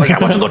 Robert's like, I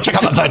want to go check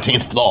out the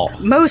 13th floor.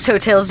 Most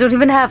hotels don't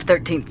even have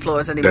 13th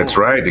floors anymore. That's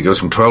right. It goes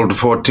from 12 to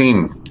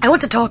 14. I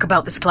want to talk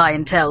about this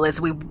clientele as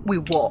we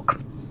walk.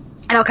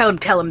 And I'll kind of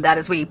tell him that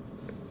as we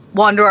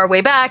wander our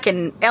way back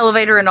and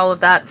elevator and all of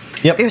that.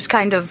 Yep. There's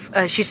kind of,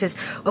 she says,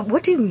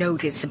 what do you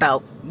notice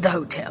about the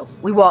hotel?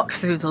 We walked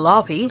through the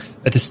lobby.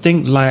 A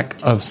distinct lack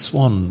of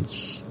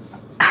swans.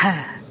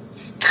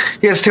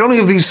 Yes, tell me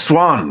of these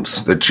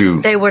swans that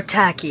you... They were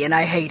tacky and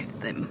I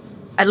hated them.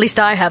 At least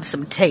I have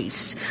some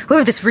taste.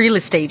 Whoever this real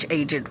estate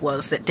agent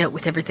was that dealt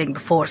with everything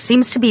before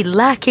seems to be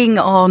lacking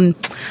on,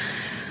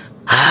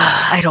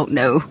 I don't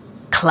know,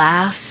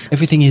 class.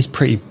 Everything is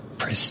pretty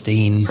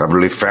pristine.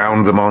 Probably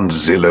found them on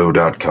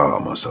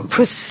Zillow.com or something.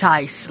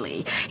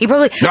 Precisely. He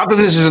probably... Not that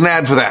this is an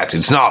ad for that.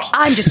 It's not.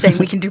 I'm just saying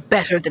we can do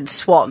better than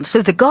swans,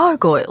 so the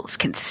gargoyles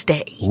can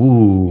stay.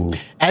 Ooh.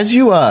 As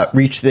you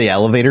reach the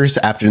elevators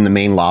after in the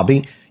main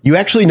lobby, you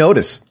actually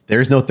notice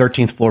there's no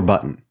 13th floor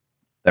button.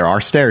 There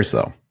are stairs,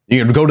 though.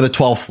 You can go to the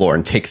 12th floor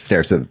and take the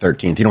stairs to the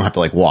 13th. You don't have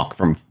to walk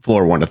from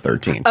floor 1 to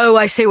 13. Oh,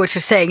 I see what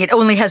you're saying. It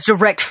only has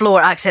direct floor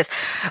access.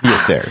 The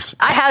stairs.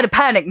 I had a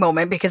panic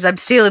moment because I'm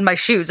stealing my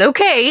shoes.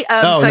 Okay,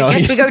 I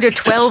guess we go to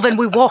 12 and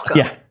we walk up.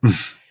 Yeah.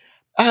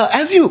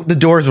 As the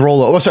doors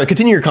roll over. Oh, sorry,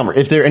 continue your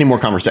conversation. If there are any more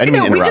conversations, I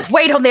didn't mean to interrupt. We just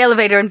wait on the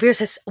elevator and Vera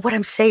says, what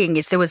I'm saying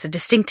is there was a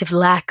distinctive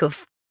lack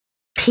of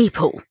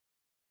people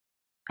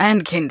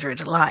and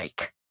kindred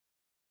alike.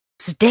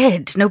 It's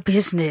dead, no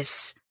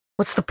business.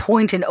 What's the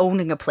point in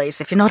owning a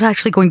place if you're not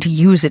actually going to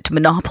use it to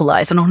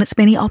monopolize on its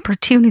many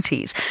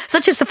opportunities,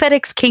 such as the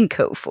FedEx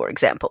Kinko, for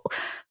example?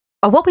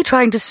 Are we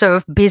trying to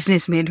serve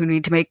businessmen who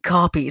need to make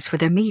copies for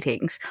their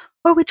meetings,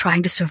 or are we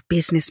trying to serve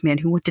businessmen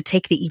who want to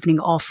take the evening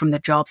off from their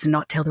jobs and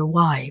not tell their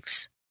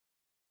wives?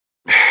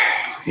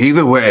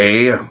 Either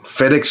way,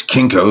 FedEx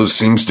Kinko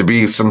seems to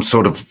be some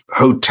sort of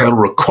hotel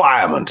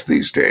requirement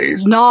these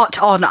days. Not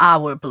on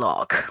our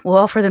block. We'll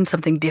offer them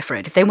something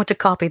different. If they want to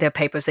copy their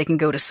papers, they can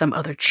go to some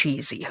other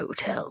cheesy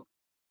hotel.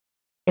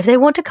 If they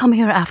want to come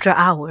here after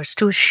hours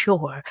to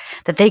assure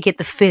that they get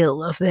the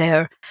fill of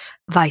their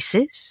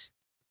vices,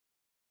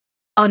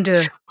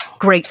 under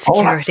great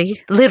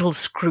security, little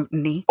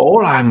scrutiny.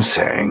 All I'm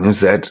saying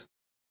is that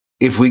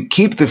if we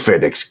keep the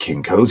FedEx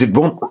Kinkos, it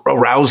won't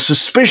arouse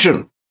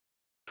suspicion.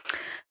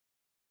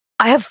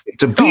 I have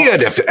It's a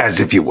beard,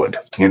 as if you would,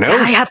 you know?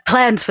 I have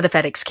plans for the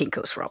FedEx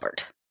Kinkos,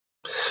 Robert.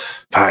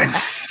 Fine.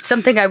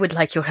 Something I would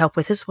like your help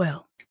with as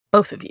well.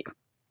 Both of you.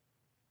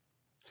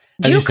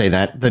 As you say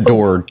that,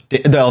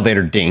 the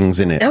elevator dings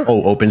and it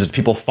opens as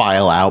people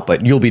file out,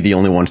 but you'll be the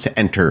only ones to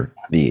enter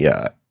the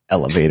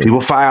elevator.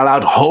 People file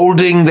out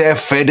holding their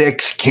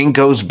FedEx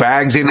Kinkos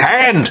bags in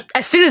hand.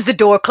 As soon as the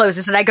door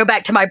closes and I go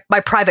back to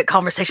my private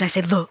conversation, I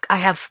say, look, I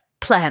have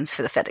plans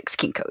for the FedEx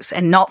Kinkos,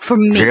 and not for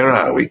me.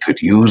 Vera, we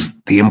could use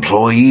the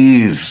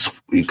employees.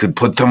 We could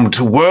put them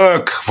to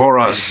work for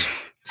us.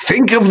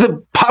 Think of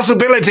the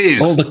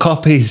possibilities. All the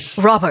copies.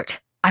 Robert,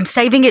 I'm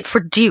saving it for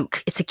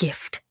Duke. It's a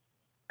gift.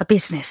 A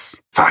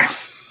business. Fine.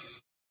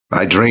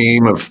 My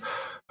dream of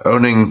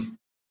owning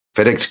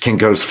FedEx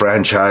Kinkos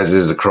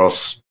franchises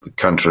across the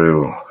country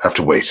will have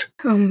to wait.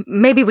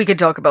 Maybe we could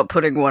talk about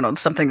putting one on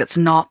something that's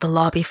not the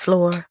lobby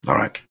floor. All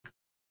right.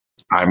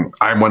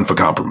 I'm one for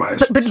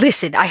compromise. But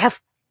listen,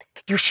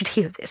 you should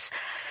hear this.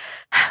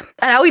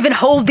 And I'll even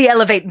hold the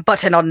elevate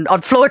button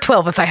on floor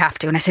 12 if I have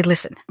to. And I say,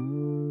 listen,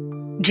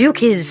 Duke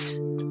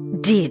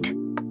did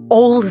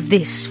all of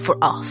this for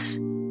us.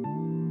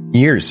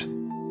 Years.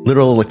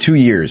 Literal, like 2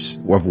 years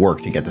of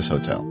work to get this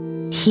hotel.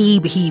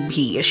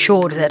 He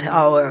assured that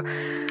our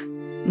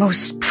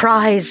most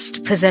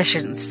prized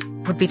possessions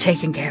would be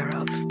taken care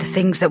of. The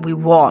things that we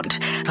want,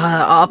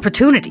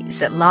 opportunities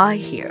that lie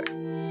here.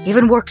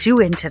 Even worked you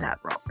into that,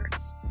 Robert.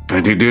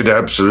 And he did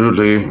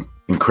absolutely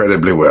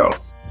incredibly well.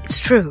 It's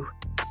true.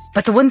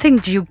 But the one thing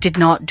Duke did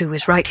not do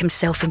is write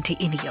himself into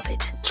any of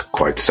it. It's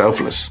quite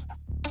selfless.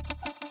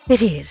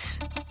 It is.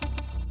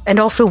 And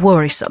also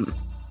worrisome.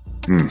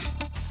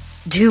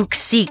 Duke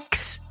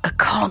seeks a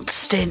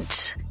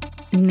constant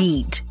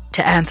need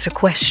to answer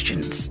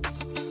questions.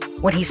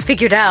 When he's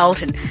figured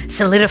out and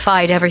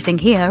solidified everything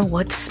here,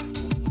 what's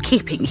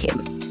keeping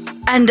him?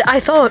 And I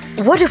thought,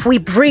 what if we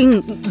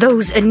bring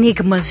those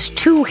enigmas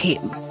to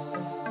him?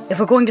 If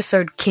we're going to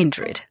serve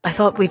kindred, I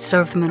thought we'd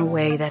serve them in a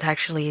way that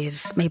actually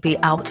is maybe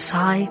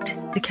outside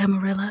the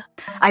Camarilla.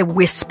 I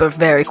whisper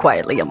very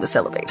quietly on this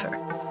elevator.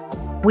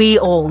 We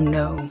all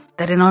know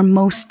that in our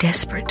most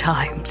desperate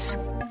times,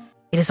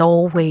 it is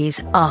always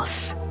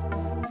us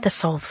that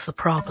solves the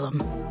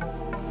problem.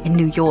 In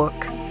New York,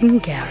 in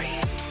Gary.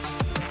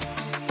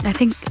 I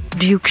think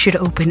Duke should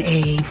open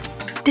a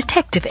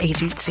detective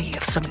agency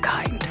of some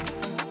kind.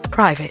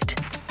 Private.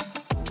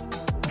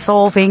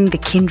 Solving the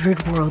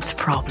kindred world's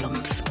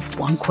problems,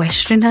 one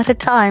question at a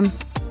time,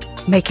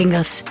 making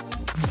us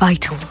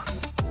vital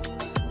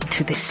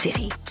to this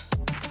city,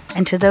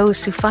 and to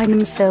those who find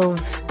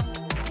themselves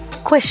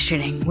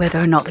questioning whether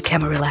or not the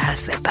Camarilla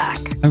has their back.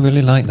 I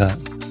really like that.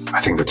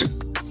 I think that's a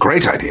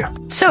great idea.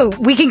 So,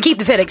 we can keep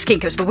the FedEx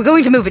Kinkos, but we're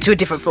going to move it to a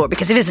different floor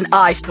because it is an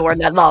eyesore in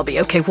that lobby.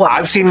 Okay, what?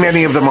 I've seen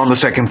many of them on the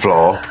second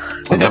floor,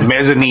 on the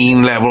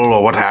mezzanine level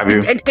or what have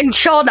you. And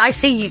Shaun, I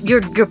see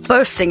you're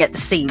bursting at the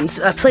seams.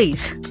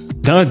 Please.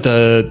 No,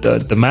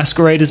 the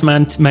Masquerade is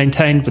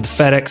maintained with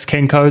the FedEx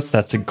Kinkos.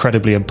 That's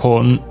incredibly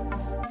important.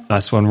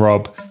 Nice one,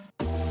 Rob.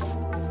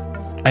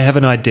 I have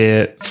an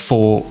idea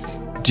for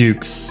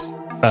Duke's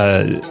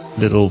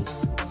little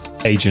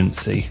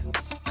agency.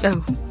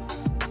 Oh.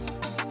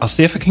 I'll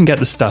see if I can get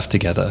the stuff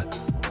together.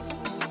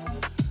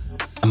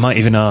 I might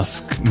even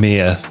ask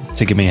Mia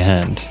to give me a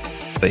hand.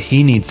 But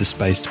he needs a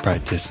space to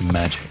practice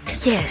magic.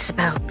 Yes,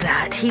 about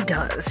that. He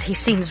does. He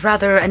seems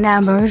rather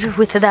enamored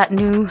with that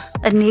new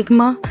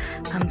enigma.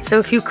 So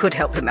if you could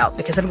help him out,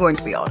 because I'm going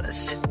to be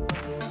honest,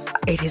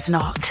 it is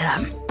not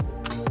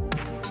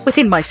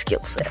within my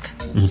skill set.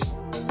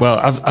 Well,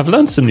 I've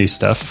learned some new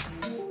stuff.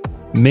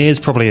 Mia's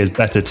probably his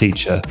better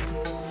teacher.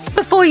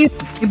 Before you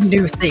do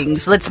new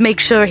things, let's make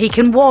sure he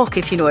can walk,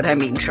 if you know what I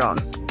mean, Shaun.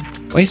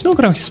 Well, he's not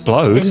going to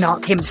explode. And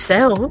not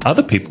himself.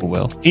 Other people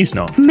will. He's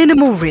not.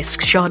 Minimal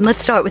risk, Shaun. Let's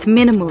start with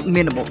minimal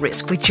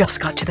risk. We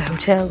just got to the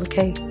hotel,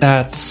 okay?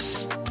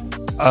 That's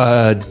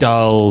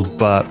dull,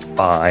 but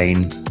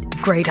fine.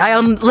 Great. I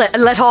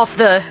let off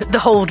the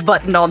hold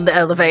button on the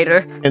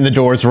elevator. And the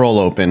doors roll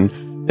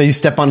open. Then you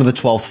step onto the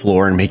 12th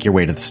floor and make your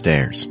way to the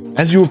stairs.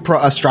 As you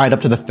stride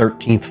up to the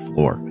 13th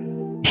floor,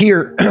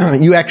 here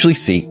you actually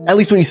see, at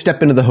least when you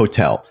step into the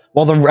hotel,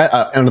 while the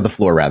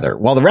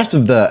rest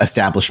of the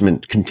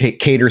establishment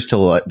caters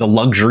to the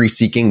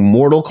luxury-seeking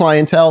mortal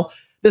clientele,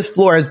 this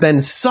floor has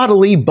been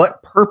subtly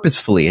but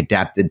purposefully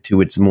adapted to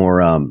its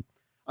more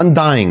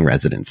undying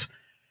residents.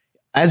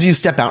 As you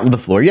step out into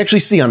the floor, you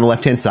actually see on the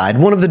left-hand side,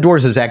 one of the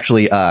doors is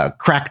actually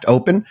cracked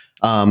open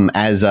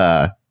as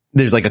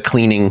there's like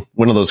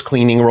one of those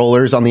cleaning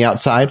rollers on the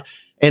outside.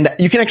 And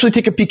you can actually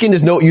take a peek in.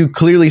 You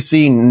clearly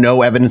see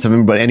no evidence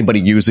of anybody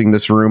using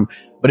this room.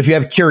 But if you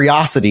have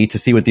curiosity to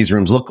see what these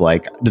rooms look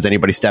like, does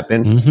anybody step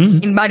in?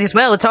 Mm-hmm. You might as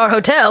well. It's our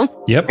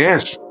hotel. Yep.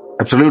 Yes,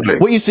 absolutely.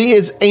 What you see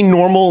is a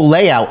normal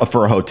layout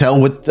for a hotel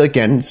with,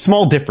 again,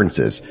 small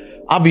differences.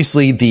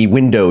 Obviously, the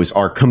windows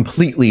are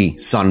completely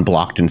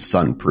sun-blocked and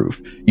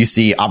sunproof. You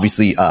see,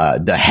 obviously,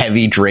 the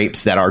heavy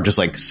drapes that are just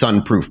like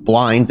sunproof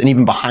blinds. And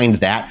even behind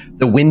that,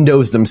 the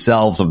windows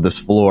themselves of this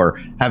floor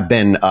have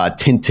been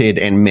tinted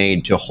and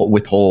made to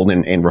withhold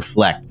and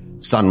reflect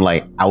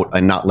sunlight out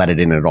and not let it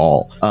in at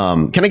all.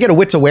 Can I get a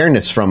wits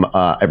awareness from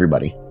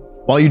everybody?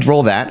 While you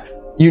roll that,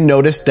 you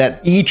notice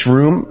that each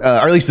room, or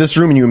at least this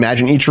room, and you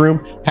imagine each room,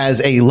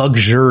 has a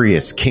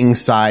luxurious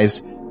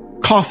king-sized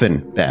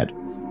coffin bed.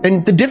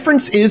 And the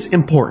difference is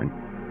important.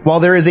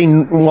 While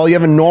you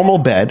have a normal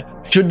bed,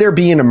 should there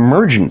be an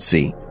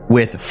emergency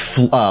with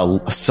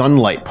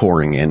sunlight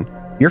pouring in,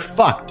 you're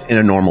fucked in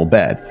a normal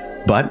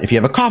bed. But if you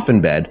have a coffin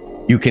bed,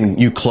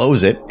 you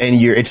close it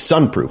and it's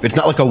sunproof. It's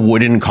not like a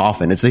wooden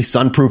coffin. It's a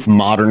sunproof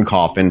modern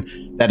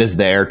coffin that is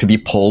there to be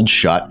pulled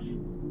shut,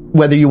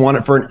 whether you want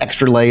it for an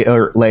extra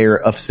layer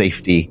of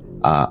safety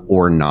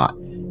or not.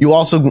 You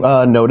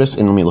also notice,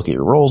 and let me look at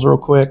your rolls real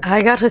quick.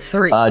 I got a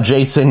 3.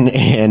 Jason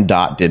and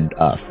Dot did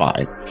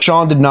fine.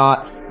 Shaun did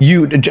not.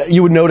 You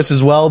would notice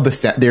as well,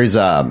 there's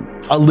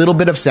a little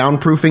bit of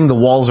soundproofing. The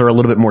walls are a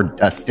little bit more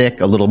thick,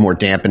 a little more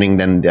dampening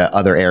than the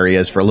other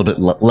areas for a little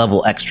bit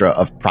level extra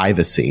of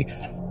privacy.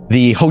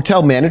 The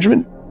hotel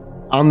management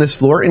on this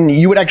floor, and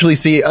you would actually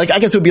see, like, I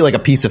guess it would be like a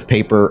piece of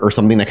paper or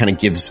something that kind of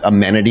gives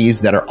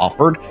amenities that are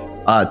offered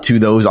to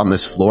those on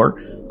this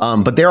floor.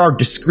 But there are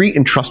discreet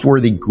and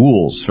trustworthy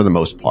ghouls for the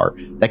most part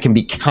that can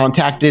be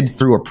contacted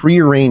through a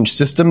prearranged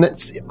system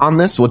that's on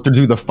this,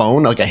 through the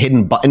phone, like a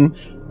hidden button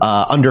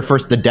under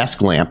first the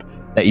desk lamp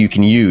that you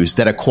can use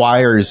that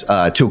acquires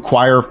to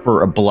acquire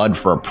for a blood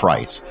for a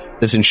price.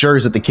 This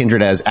ensures that the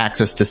kindred has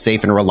access to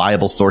safe and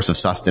reliable source of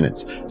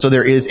sustenance. So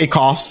it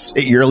costs,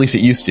 or at least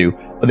it used to,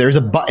 but there's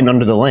a button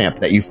under the lamp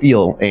that you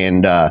feel,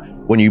 and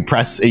when you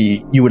press,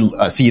 you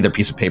would see the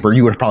piece of paper.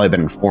 You would have probably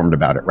been informed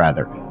about it,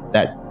 rather,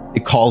 that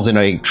it calls in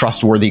a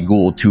trustworthy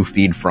ghoul to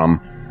feed from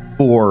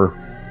for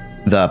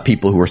the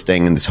people who are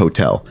staying in this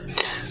hotel.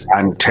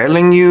 I'm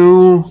telling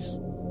you,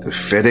 the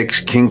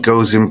FedEx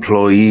Kinko's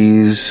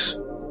employees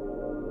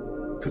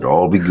could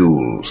all be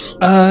ghouls.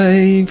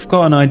 I've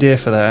got an idea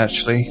for that,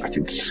 actually. I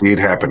can see it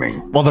happening.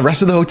 While the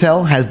rest of the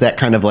hotel has that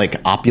kind of like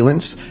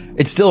opulence,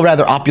 it's still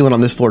rather opulent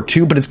on this floor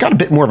too, but it's got a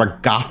bit more of a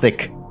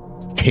gothic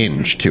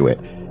tinge to it.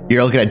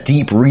 You're looking at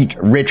deep,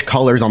 rich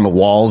colors on the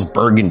walls,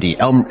 burgundy,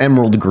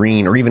 emerald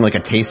green, or even like a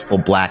tasteful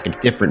black. It's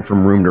different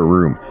from room to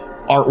room.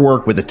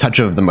 Artwork with a touch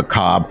of the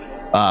macabre,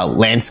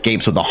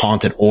 landscapes with a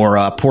haunted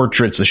aura,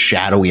 portraits with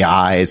shadowy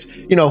eyes,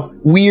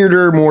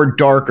 weirder, more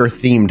darker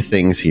themed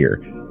things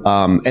here.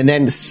 And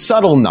then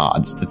subtle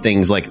nods to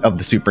things like of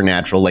the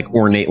supernatural, like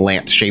ornate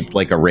lamps shaped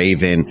like a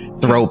raven,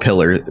 throw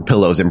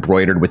pillows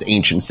embroidered with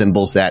ancient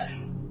symbols that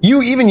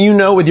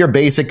with your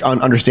basic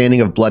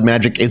understanding of blood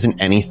magic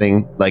isn't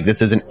anything. Like,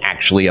 this isn't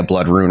actually a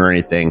blood rune or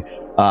anything.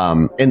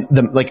 And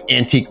the like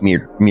antique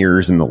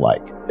mirrors and the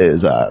like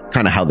is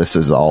kind of how this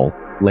is all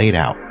laid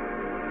out.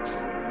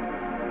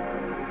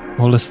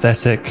 All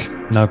aesthetic,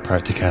 no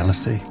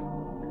practicality.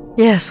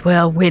 Yes,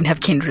 well, when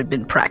have kindred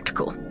been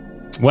practical?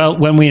 Well,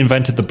 when we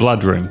invented the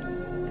blood rune.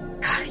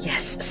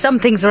 Yes, some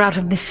things are out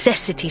of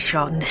necessity,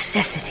 Shaun.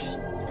 Necessity.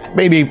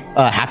 Maybe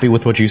happy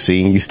with what you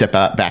see, you step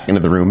back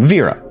into the room.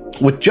 Vera,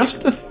 with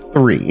just the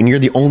 3, and you're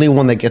the only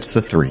one that gets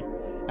the 3,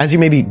 as you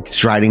may be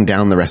striding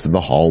down the rest of the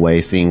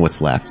hallway, seeing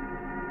what's left,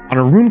 on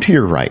a room to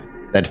your right,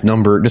 that's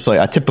numbered just like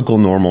a typical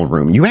normal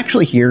room, you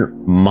actually hear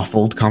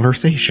muffled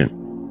conversation.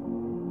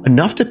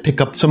 Enough to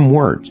pick up some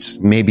words.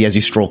 Maybe as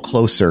you stroll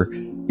closer,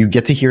 you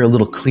get to hear a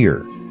little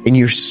clearer, and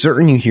you're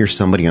certain you hear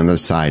somebody on the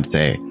side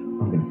say,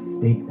 "I'm gonna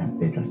stake that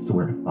bitch, I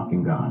swear to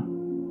fucking God."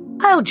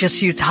 I'll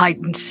just use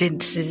heightened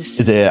senses.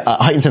 Is it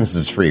heightened senses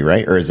is free,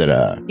 right? Or is it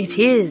It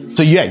is.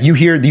 So yeah, you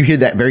hear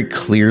that very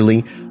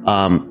clearly,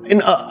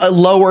 in a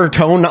lower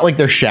tone, not like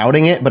they're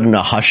shouting it, but in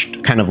a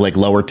hushed kind of like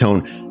lower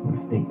tone.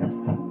 "I think that's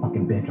that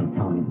fucking bitch, I'm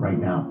telling you right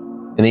now."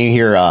 And then you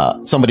hear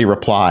somebody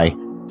reply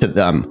to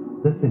them,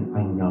 "Listen,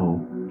 I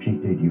know she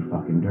did you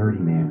fucking dirty,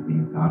 man, but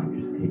you gotta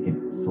just take it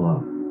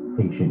slow,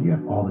 patient. You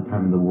have all the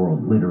time in the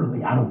world,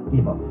 literally. I don't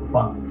give a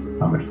fuck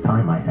how much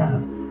time I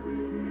have.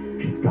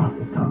 She's got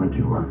this coming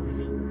to her."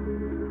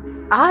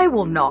 I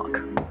will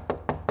knock.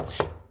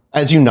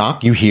 As you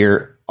knock, you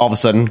hear all of a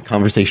sudden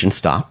conversation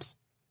stops.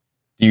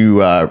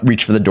 You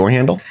reach for the door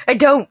handle. I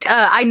don't.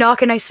 I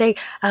knock and I say,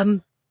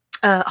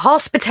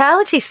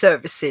 hospitality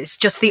services.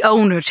 Just the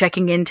owner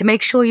checking in to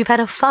make sure you've had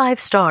a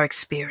 5-star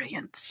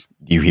experience.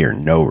 You hear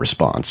no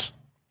response.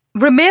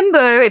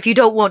 Remember, if you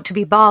don't want to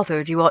be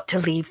bothered, you ought to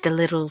leave the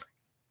little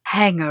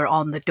hanger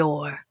on the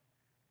door.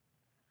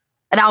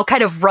 And I'll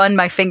kind of run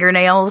my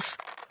fingernails,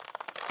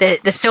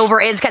 the silver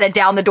ends kind of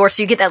down the door,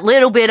 so you get that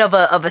little bit of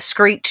a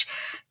screech.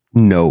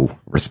 No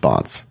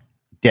response.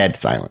 Dead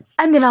silence.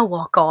 And then I'll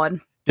walk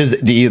on. Do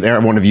either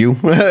one of you?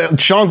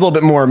 Shaun's a little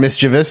bit more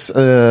mischievous.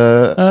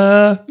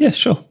 Yeah,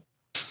 sure.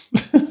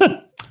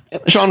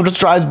 Shaun just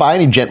drives by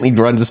and he gently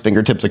runs his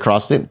fingertips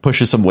across it,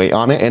 pushes some weight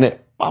on it, and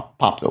it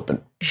pops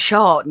open.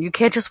 Shaun, you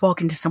can't just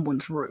walk into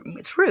someone's room.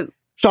 It's rude.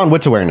 Shaun,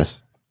 what's awareness?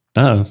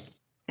 Oh.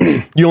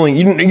 You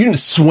didn't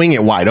swing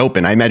it wide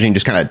open. I imagine you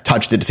just kind of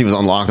touched it to see if it was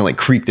unlocked and like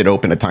creaked it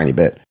open a tiny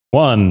bit.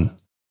 1.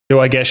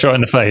 Do I get shot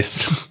in the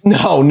face?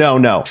 No.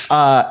 No.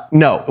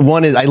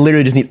 One is I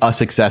literally just need a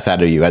success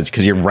out of you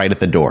because you're right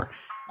at the door.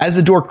 As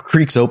the door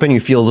creaks open,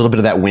 you feel a little bit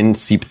of that wind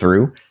seep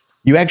through.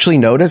 You actually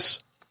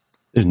notice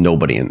there's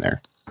nobody in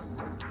there.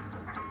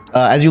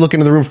 As you look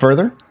into the room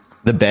further,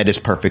 the bed is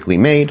perfectly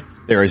made.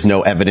 There is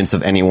no evidence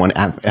of anyone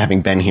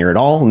having been here at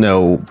all.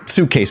 No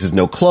suitcases,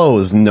 no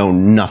clothes, no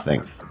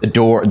nothing.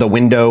 These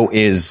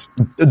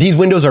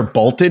windows are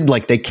bolted,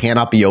 like they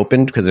cannot be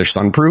opened because they're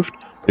sunproofed.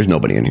 There's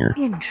nobody in here.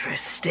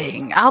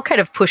 Interesting. I'll kind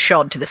of push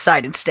Shaun to the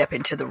side and step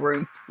into the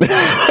room.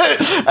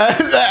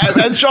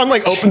 As Shaun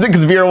like opens it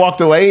because Vera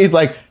walked away, he's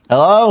like,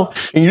 hello?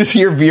 And you just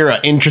hear Vera,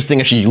 interesting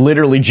as she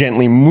literally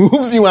gently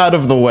moves you out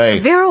of the way.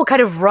 Vera will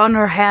kind of run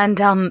her hand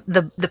down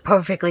the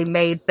perfectly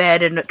made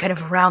bed and kind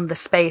of around the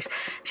space.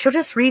 She'll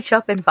just reach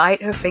up and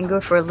bite her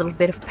finger for a little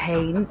bit of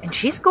pain, and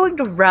she's going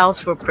to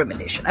rouse for a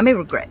premonition. I may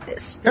regret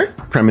this. Okay.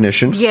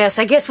 Premonition. Yes,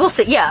 I guess we'll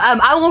see. Yeah,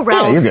 I will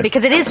rouse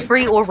because it is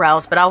free or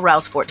rouse, but I'll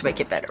rouse for it to make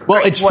it better.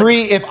 Well, it's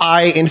free if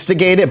I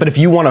instigate it, but if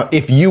you want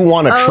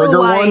to trigger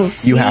one,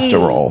 you have to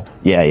roll.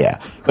 Yeah.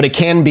 But it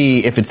can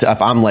be if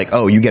I'm like,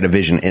 oh, you get a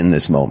vision in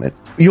this moment.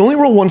 You only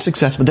roll one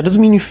success, but that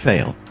doesn't mean you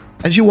fail.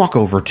 As you walk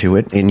over to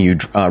it and you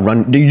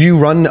did you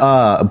run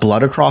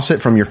blood across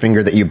it from your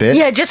finger that you bit?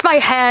 Yeah, just my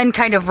hand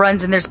kind of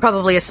runs, and there's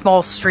probably a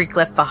small streak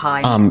left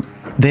behind.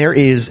 There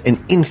is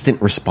an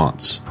instant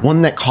response,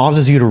 one that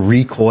causes you to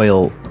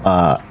recoil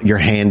your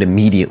hand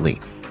immediately.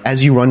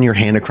 As you run your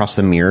hand across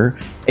the mirror,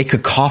 a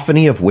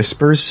cacophony of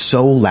whispers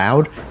so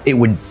loud it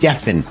would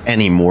deafen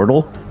any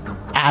mortal.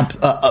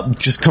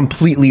 Just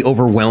completely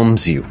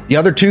overwhelms you. The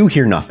other two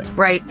hear nothing.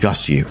 Right.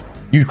 Just you.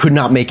 You could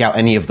not make out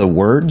any of the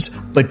words,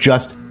 but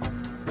just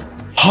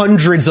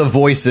hundreds of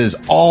voices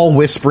all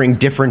whispering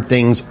different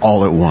things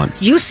all at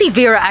once. You see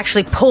Vera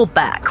actually pull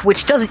back,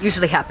 which doesn't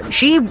usually happen.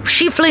 She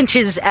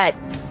flinches at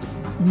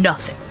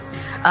nothing.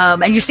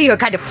 And you see her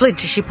kind of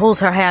flinch as she pulls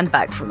her hand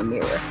back from the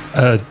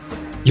mirror.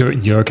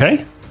 You're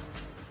okay?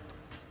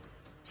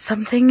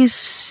 Something is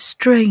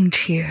strange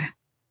here.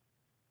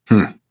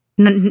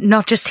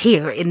 Not just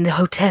here, in the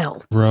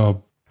hotel.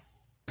 Rob,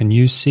 can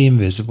you see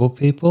invisible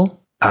people?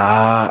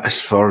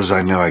 As far as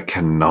I know, I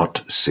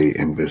cannot see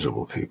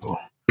invisible people.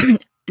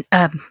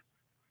 I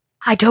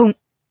don't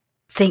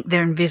think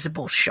they're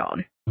invisible,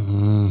 Shaun.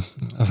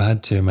 I've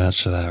had too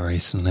much of that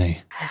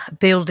recently.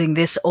 Building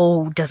this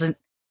old doesn't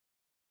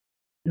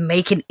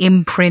make an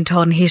imprint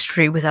on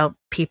history without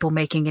people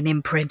making an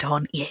imprint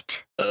on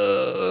it.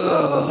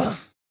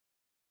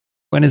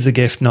 When is a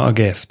gift not a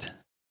gift?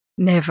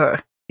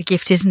 Never. A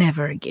gift is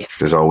never a gift.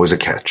 There's always a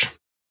catch.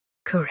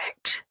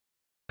 Correct.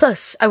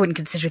 Plus, I wouldn't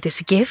consider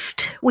this a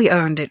gift. We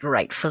earned it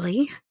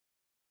rightfully.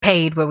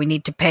 Paid where we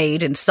need to pay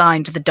and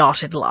signed the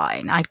dotted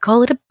line. I'd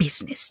call it a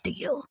business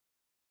deal.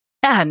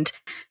 And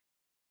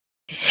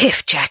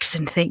if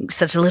Jackson thinks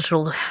that a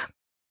little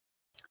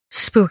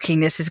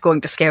spookiness is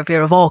going to scare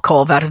Vera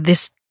Volkov out of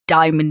this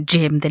diamond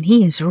gem, then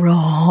he is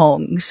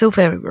wrong. So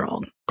very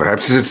wrong.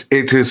 Perhaps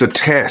it is a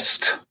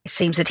test. It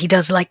seems that he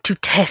does like to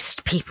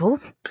test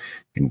people.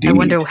 Indeed. I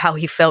wonder how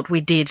he felt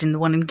we did in the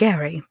one in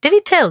Gary. Did he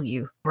tell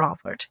you,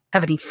 Robert?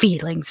 Have any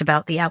feelings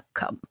about the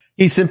outcome?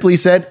 He simply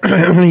said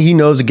he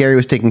knows that Gary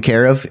was taken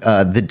care of.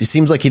 It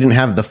seems like he didn't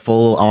have the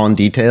full-on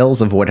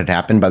details of what had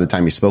happened by the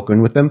time he's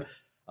spoken with them.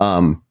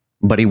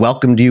 But he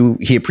welcomed you.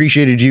 He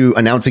appreciated you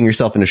announcing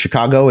yourself into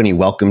Chicago, and he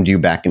welcomed you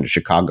back into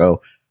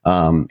Chicago.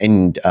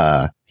 And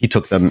he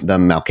took the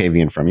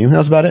Malkavian from you. That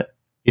was about it.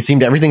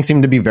 Everything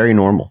seemed to be very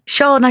normal.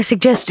 Shaun, I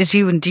suggest as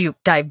you and Duke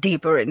dive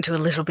deeper into a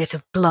little bit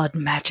of blood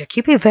magic,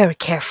 you be very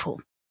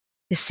careful.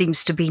 This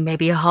seems to be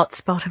maybe a hot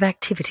spot of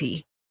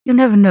activity. You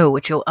never know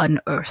what you'll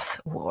unearth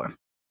or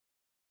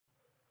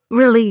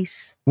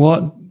release.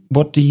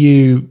 What do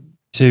you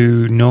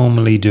two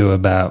normally do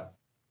about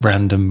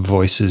random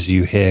voices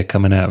you hear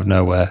coming out of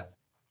nowhere?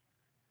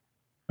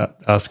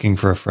 Asking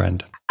for a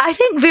friend. I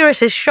think Vera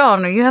says,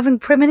 Shaun, are you having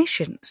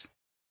premonitions?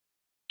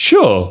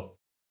 Sure.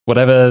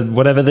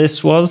 Whatever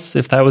this was,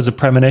 if that was a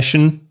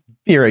premonition.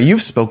 Vera,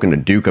 you've spoken to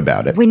Duke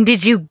about it. When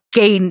did you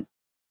gain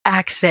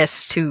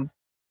access to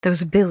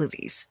those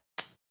abilities?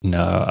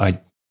 No,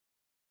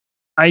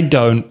 I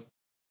don't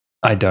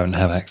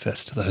have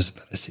access to those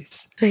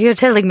abilities. So you're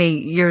telling me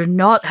you're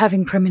not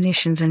having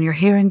premonitions and you're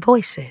hearing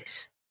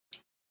voices?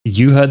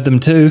 You heard them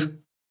too.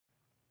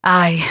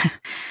 I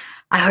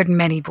heard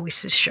many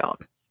voices, Shaun,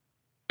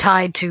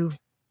 tied to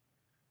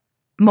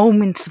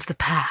moments of the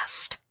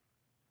past.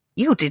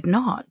 You did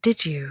not,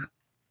 did you?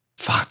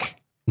 Fuck.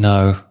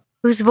 No.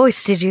 Whose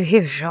voice did you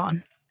hear,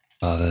 Shaun?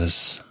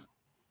 Others.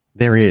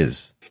 There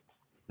is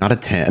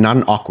not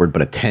an awkward,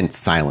 but a tense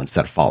silence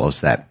that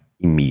follows that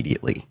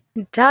immediately.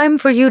 Time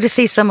for you to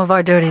see some of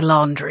our dirty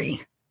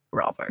laundry,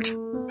 Robert.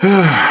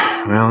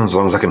 Well, as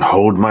long as I can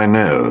hold my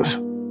nose.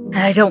 And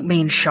I don't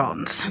mean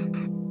Shaun's.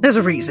 There's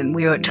a reason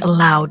we weren't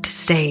allowed to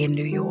stay in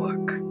New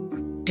York.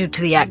 Due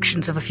to the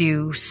actions of a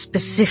few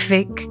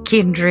specific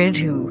kindred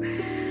who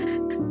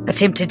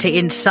attempted to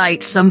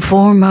incite some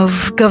form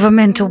of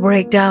governmental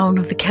breakdown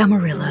of the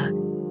Camarilla.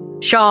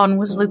 Shaun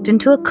was looped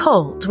into a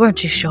cult,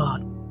 weren't you,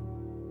 Shaun?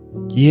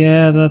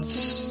 Yeah,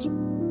 that's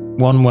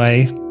one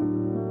way.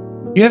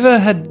 You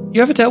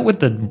ever dealt with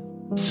the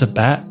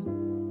Sabbat,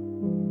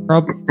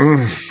 Rob?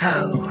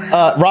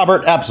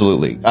 Robert,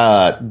 absolutely.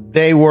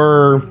 They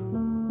were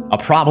a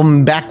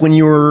problem back when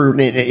you were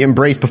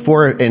embraced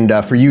before. And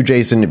for you,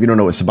 Jason, if you don't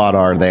know what Sabbat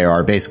are, they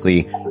are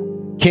basically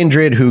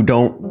kindred who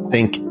don't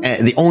think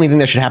the only thing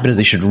that should happen is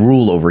they should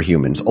rule over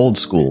humans. Old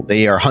school.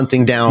 They are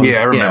hunting down.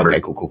 Yeah, I remember. Yeah,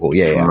 okay, cool.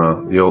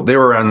 Yeah. They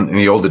were around in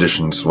the old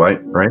editions, right?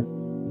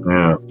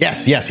 Yeah.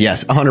 Yes.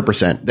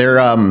 100%.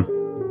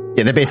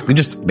 They're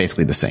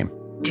basically the same.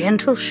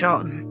 Gentle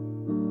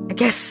Shaun. I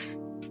guess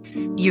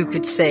you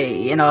could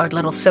say, in our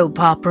little soap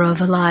opera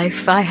of a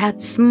life, I had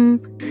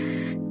some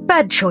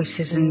bad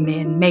choices in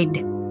men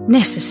made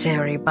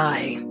necessary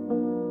by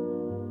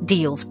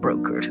deals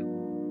brokered.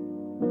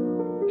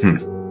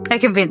 I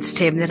convinced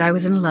him that I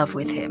was in love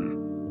with him.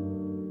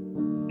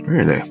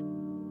 Really?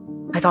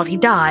 I thought he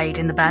died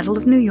in the Battle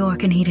of New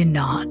York, and he did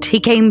not. He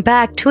came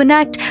back to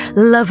enact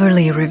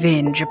loverly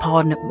revenge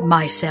upon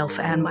myself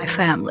and my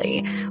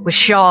family, with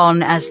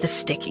Shaun as the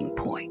sticking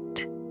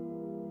point.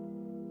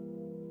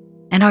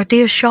 And our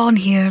dear Shaun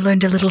here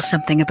learned a little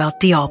something about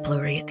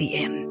diablerie at the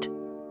end.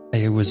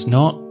 It was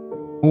not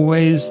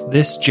always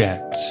this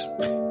jacked.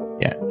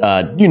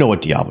 Yeah, you know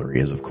what diablerie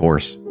is, of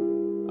course.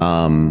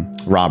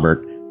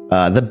 Robert,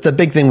 the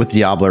big thing with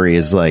diablerie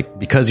is, like,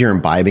 because you're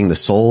imbibing the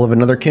soul of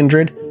another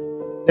kindred,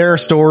 there are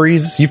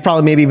stories, you've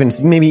probably maybe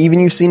even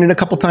you've seen it a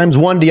couple times.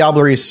 One,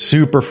 diablerie is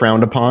super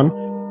frowned upon,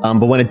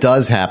 but when it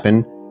does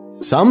happen,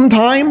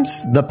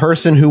 sometimes the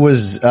person who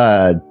was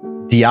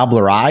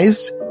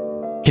diablerized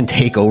can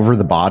take over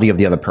the body of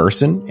the other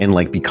person and,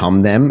 like,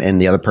 become them,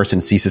 and the other person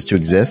ceases to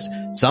exist.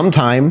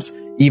 Sometimes,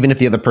 even if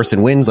the other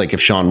person wins, like if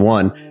Shaun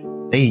won,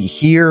 they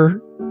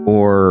hear,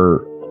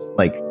 or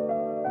like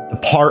the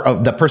part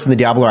of the person that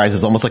diablerized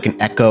is almost like an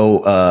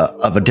echo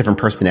of a different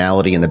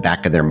personality in the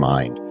back of their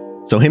mind.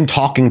 So him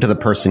talking to the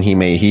person he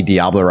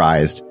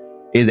diablerized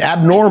is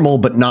abnormal,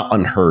 but not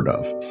unheard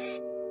of.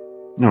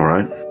 All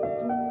right.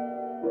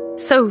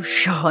 So,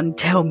 Shaun,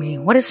 tell me,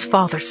 what is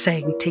Father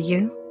saying to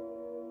you?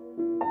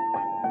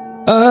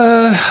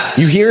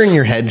 You hear in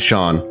your head,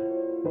 Shaun,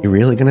 you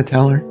really gonna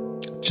tell her?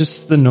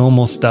 Just the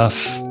normal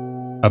stuff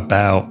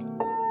about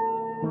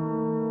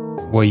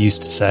what you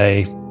used to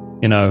say,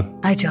 you know.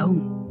 I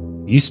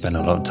don't. You spent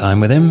a lot of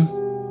time with him,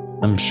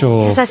 I'm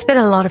sure. Yes, I spent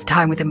a lot of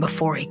time with him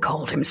before he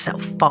called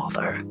himself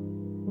Father,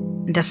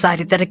 and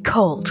decided that a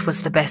cult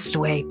was the best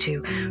way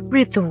to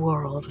rid the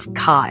world of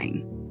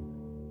Kain.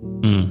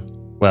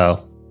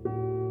 Well,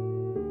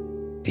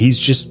 he's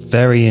just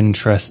very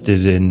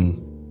interested in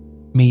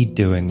me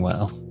doing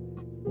well.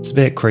 It's a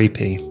bit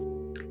creepy.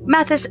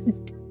 Mathis...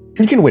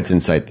 You can wits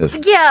insight this.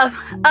 Yeah,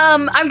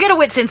 I'm gonna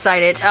wits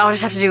insight it. I'll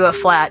just have to do a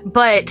flat,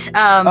 but...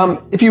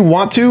 if you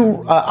want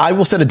to, I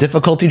will set a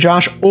difficulty,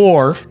 Josh,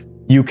 or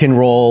you can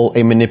roll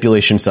a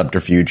manipulation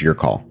subterfuge, your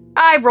call.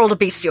 I rolled a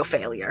bestial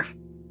failure.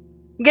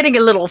 I'm getting a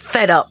little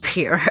fed up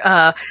here.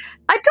 I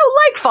don't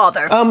like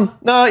Father.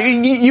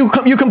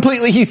 You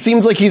completely, he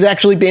seems like he's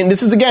actually being,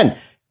 this is again,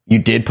 you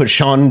did put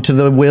Shaun to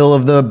the will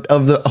of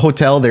the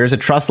hotel. There's a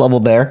trust level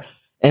there,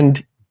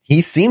 and he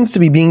seems to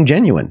be being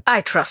genuine.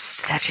 I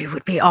trust that you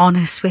would be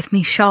honest with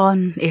me,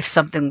 Shaun, if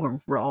something were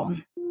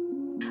wrong.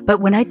 But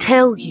when I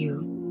tell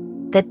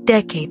you that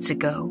decades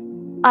ago,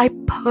 I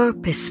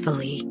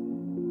purposefully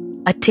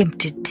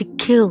attempted to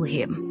kill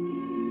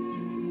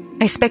him,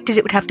 I expected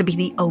it would have to be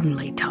the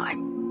only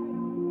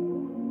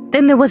time.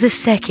 Then there was a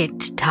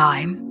second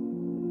time,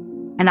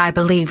 and I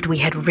believed we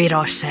had rid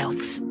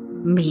ourselves,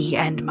 me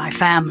and my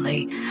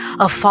family,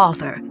 of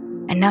Father,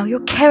 and now you're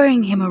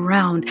carrying him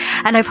around,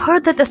 and I've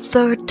heard that the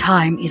third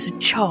time is a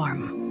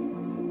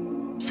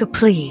charm. So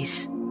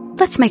please,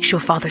 let's make sure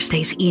Father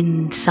stays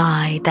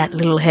inside that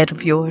little head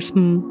of yours.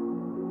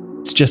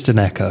 It's just an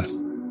echo.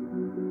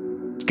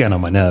 It's getting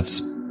on my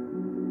nerves,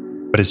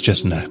 but it's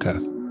just an echo.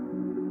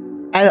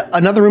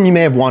 Another room you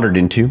may have wandered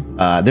into,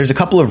 there's a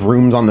couple of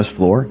rooms on this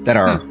floor that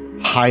are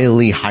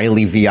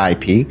highly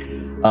VIP.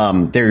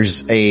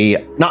 There's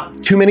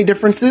not too many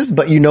differences,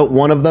 but you note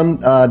one of them,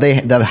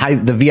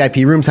 the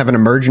VIP rooms have an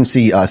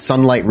emergency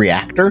sunlight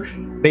reactor.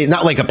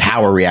 Not like a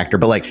power reactor,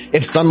 but like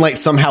if sunlight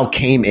somehow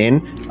came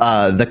in,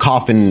 the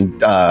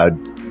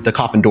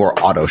coffin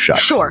door auto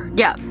shuts. Sure,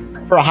 yeah.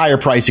 For a higher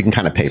price, you can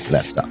kind of pay for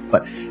that stuff.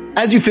 But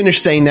as you finish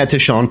saying that to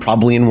Shaun,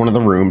 probably in one of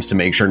the rooms to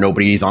make sure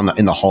nobody's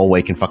in the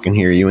hallway can fucking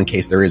hear you in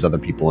case there is other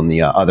people in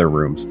the other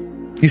rooms,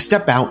 you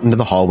step out into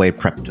the hallway,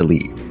 prepped to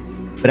leave.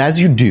 But as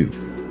you do,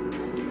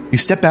 you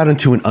step out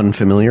into an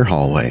unfamiliar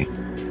hallway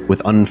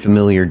with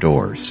unfamiliar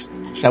doors.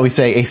 Shall we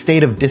say a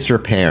state of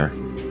disrepair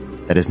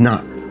that is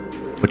not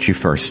what you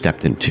first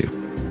stepped into.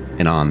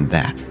 And on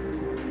that,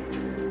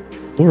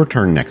 we'll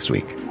return next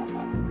week.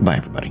 Goodbye,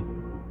 everybody.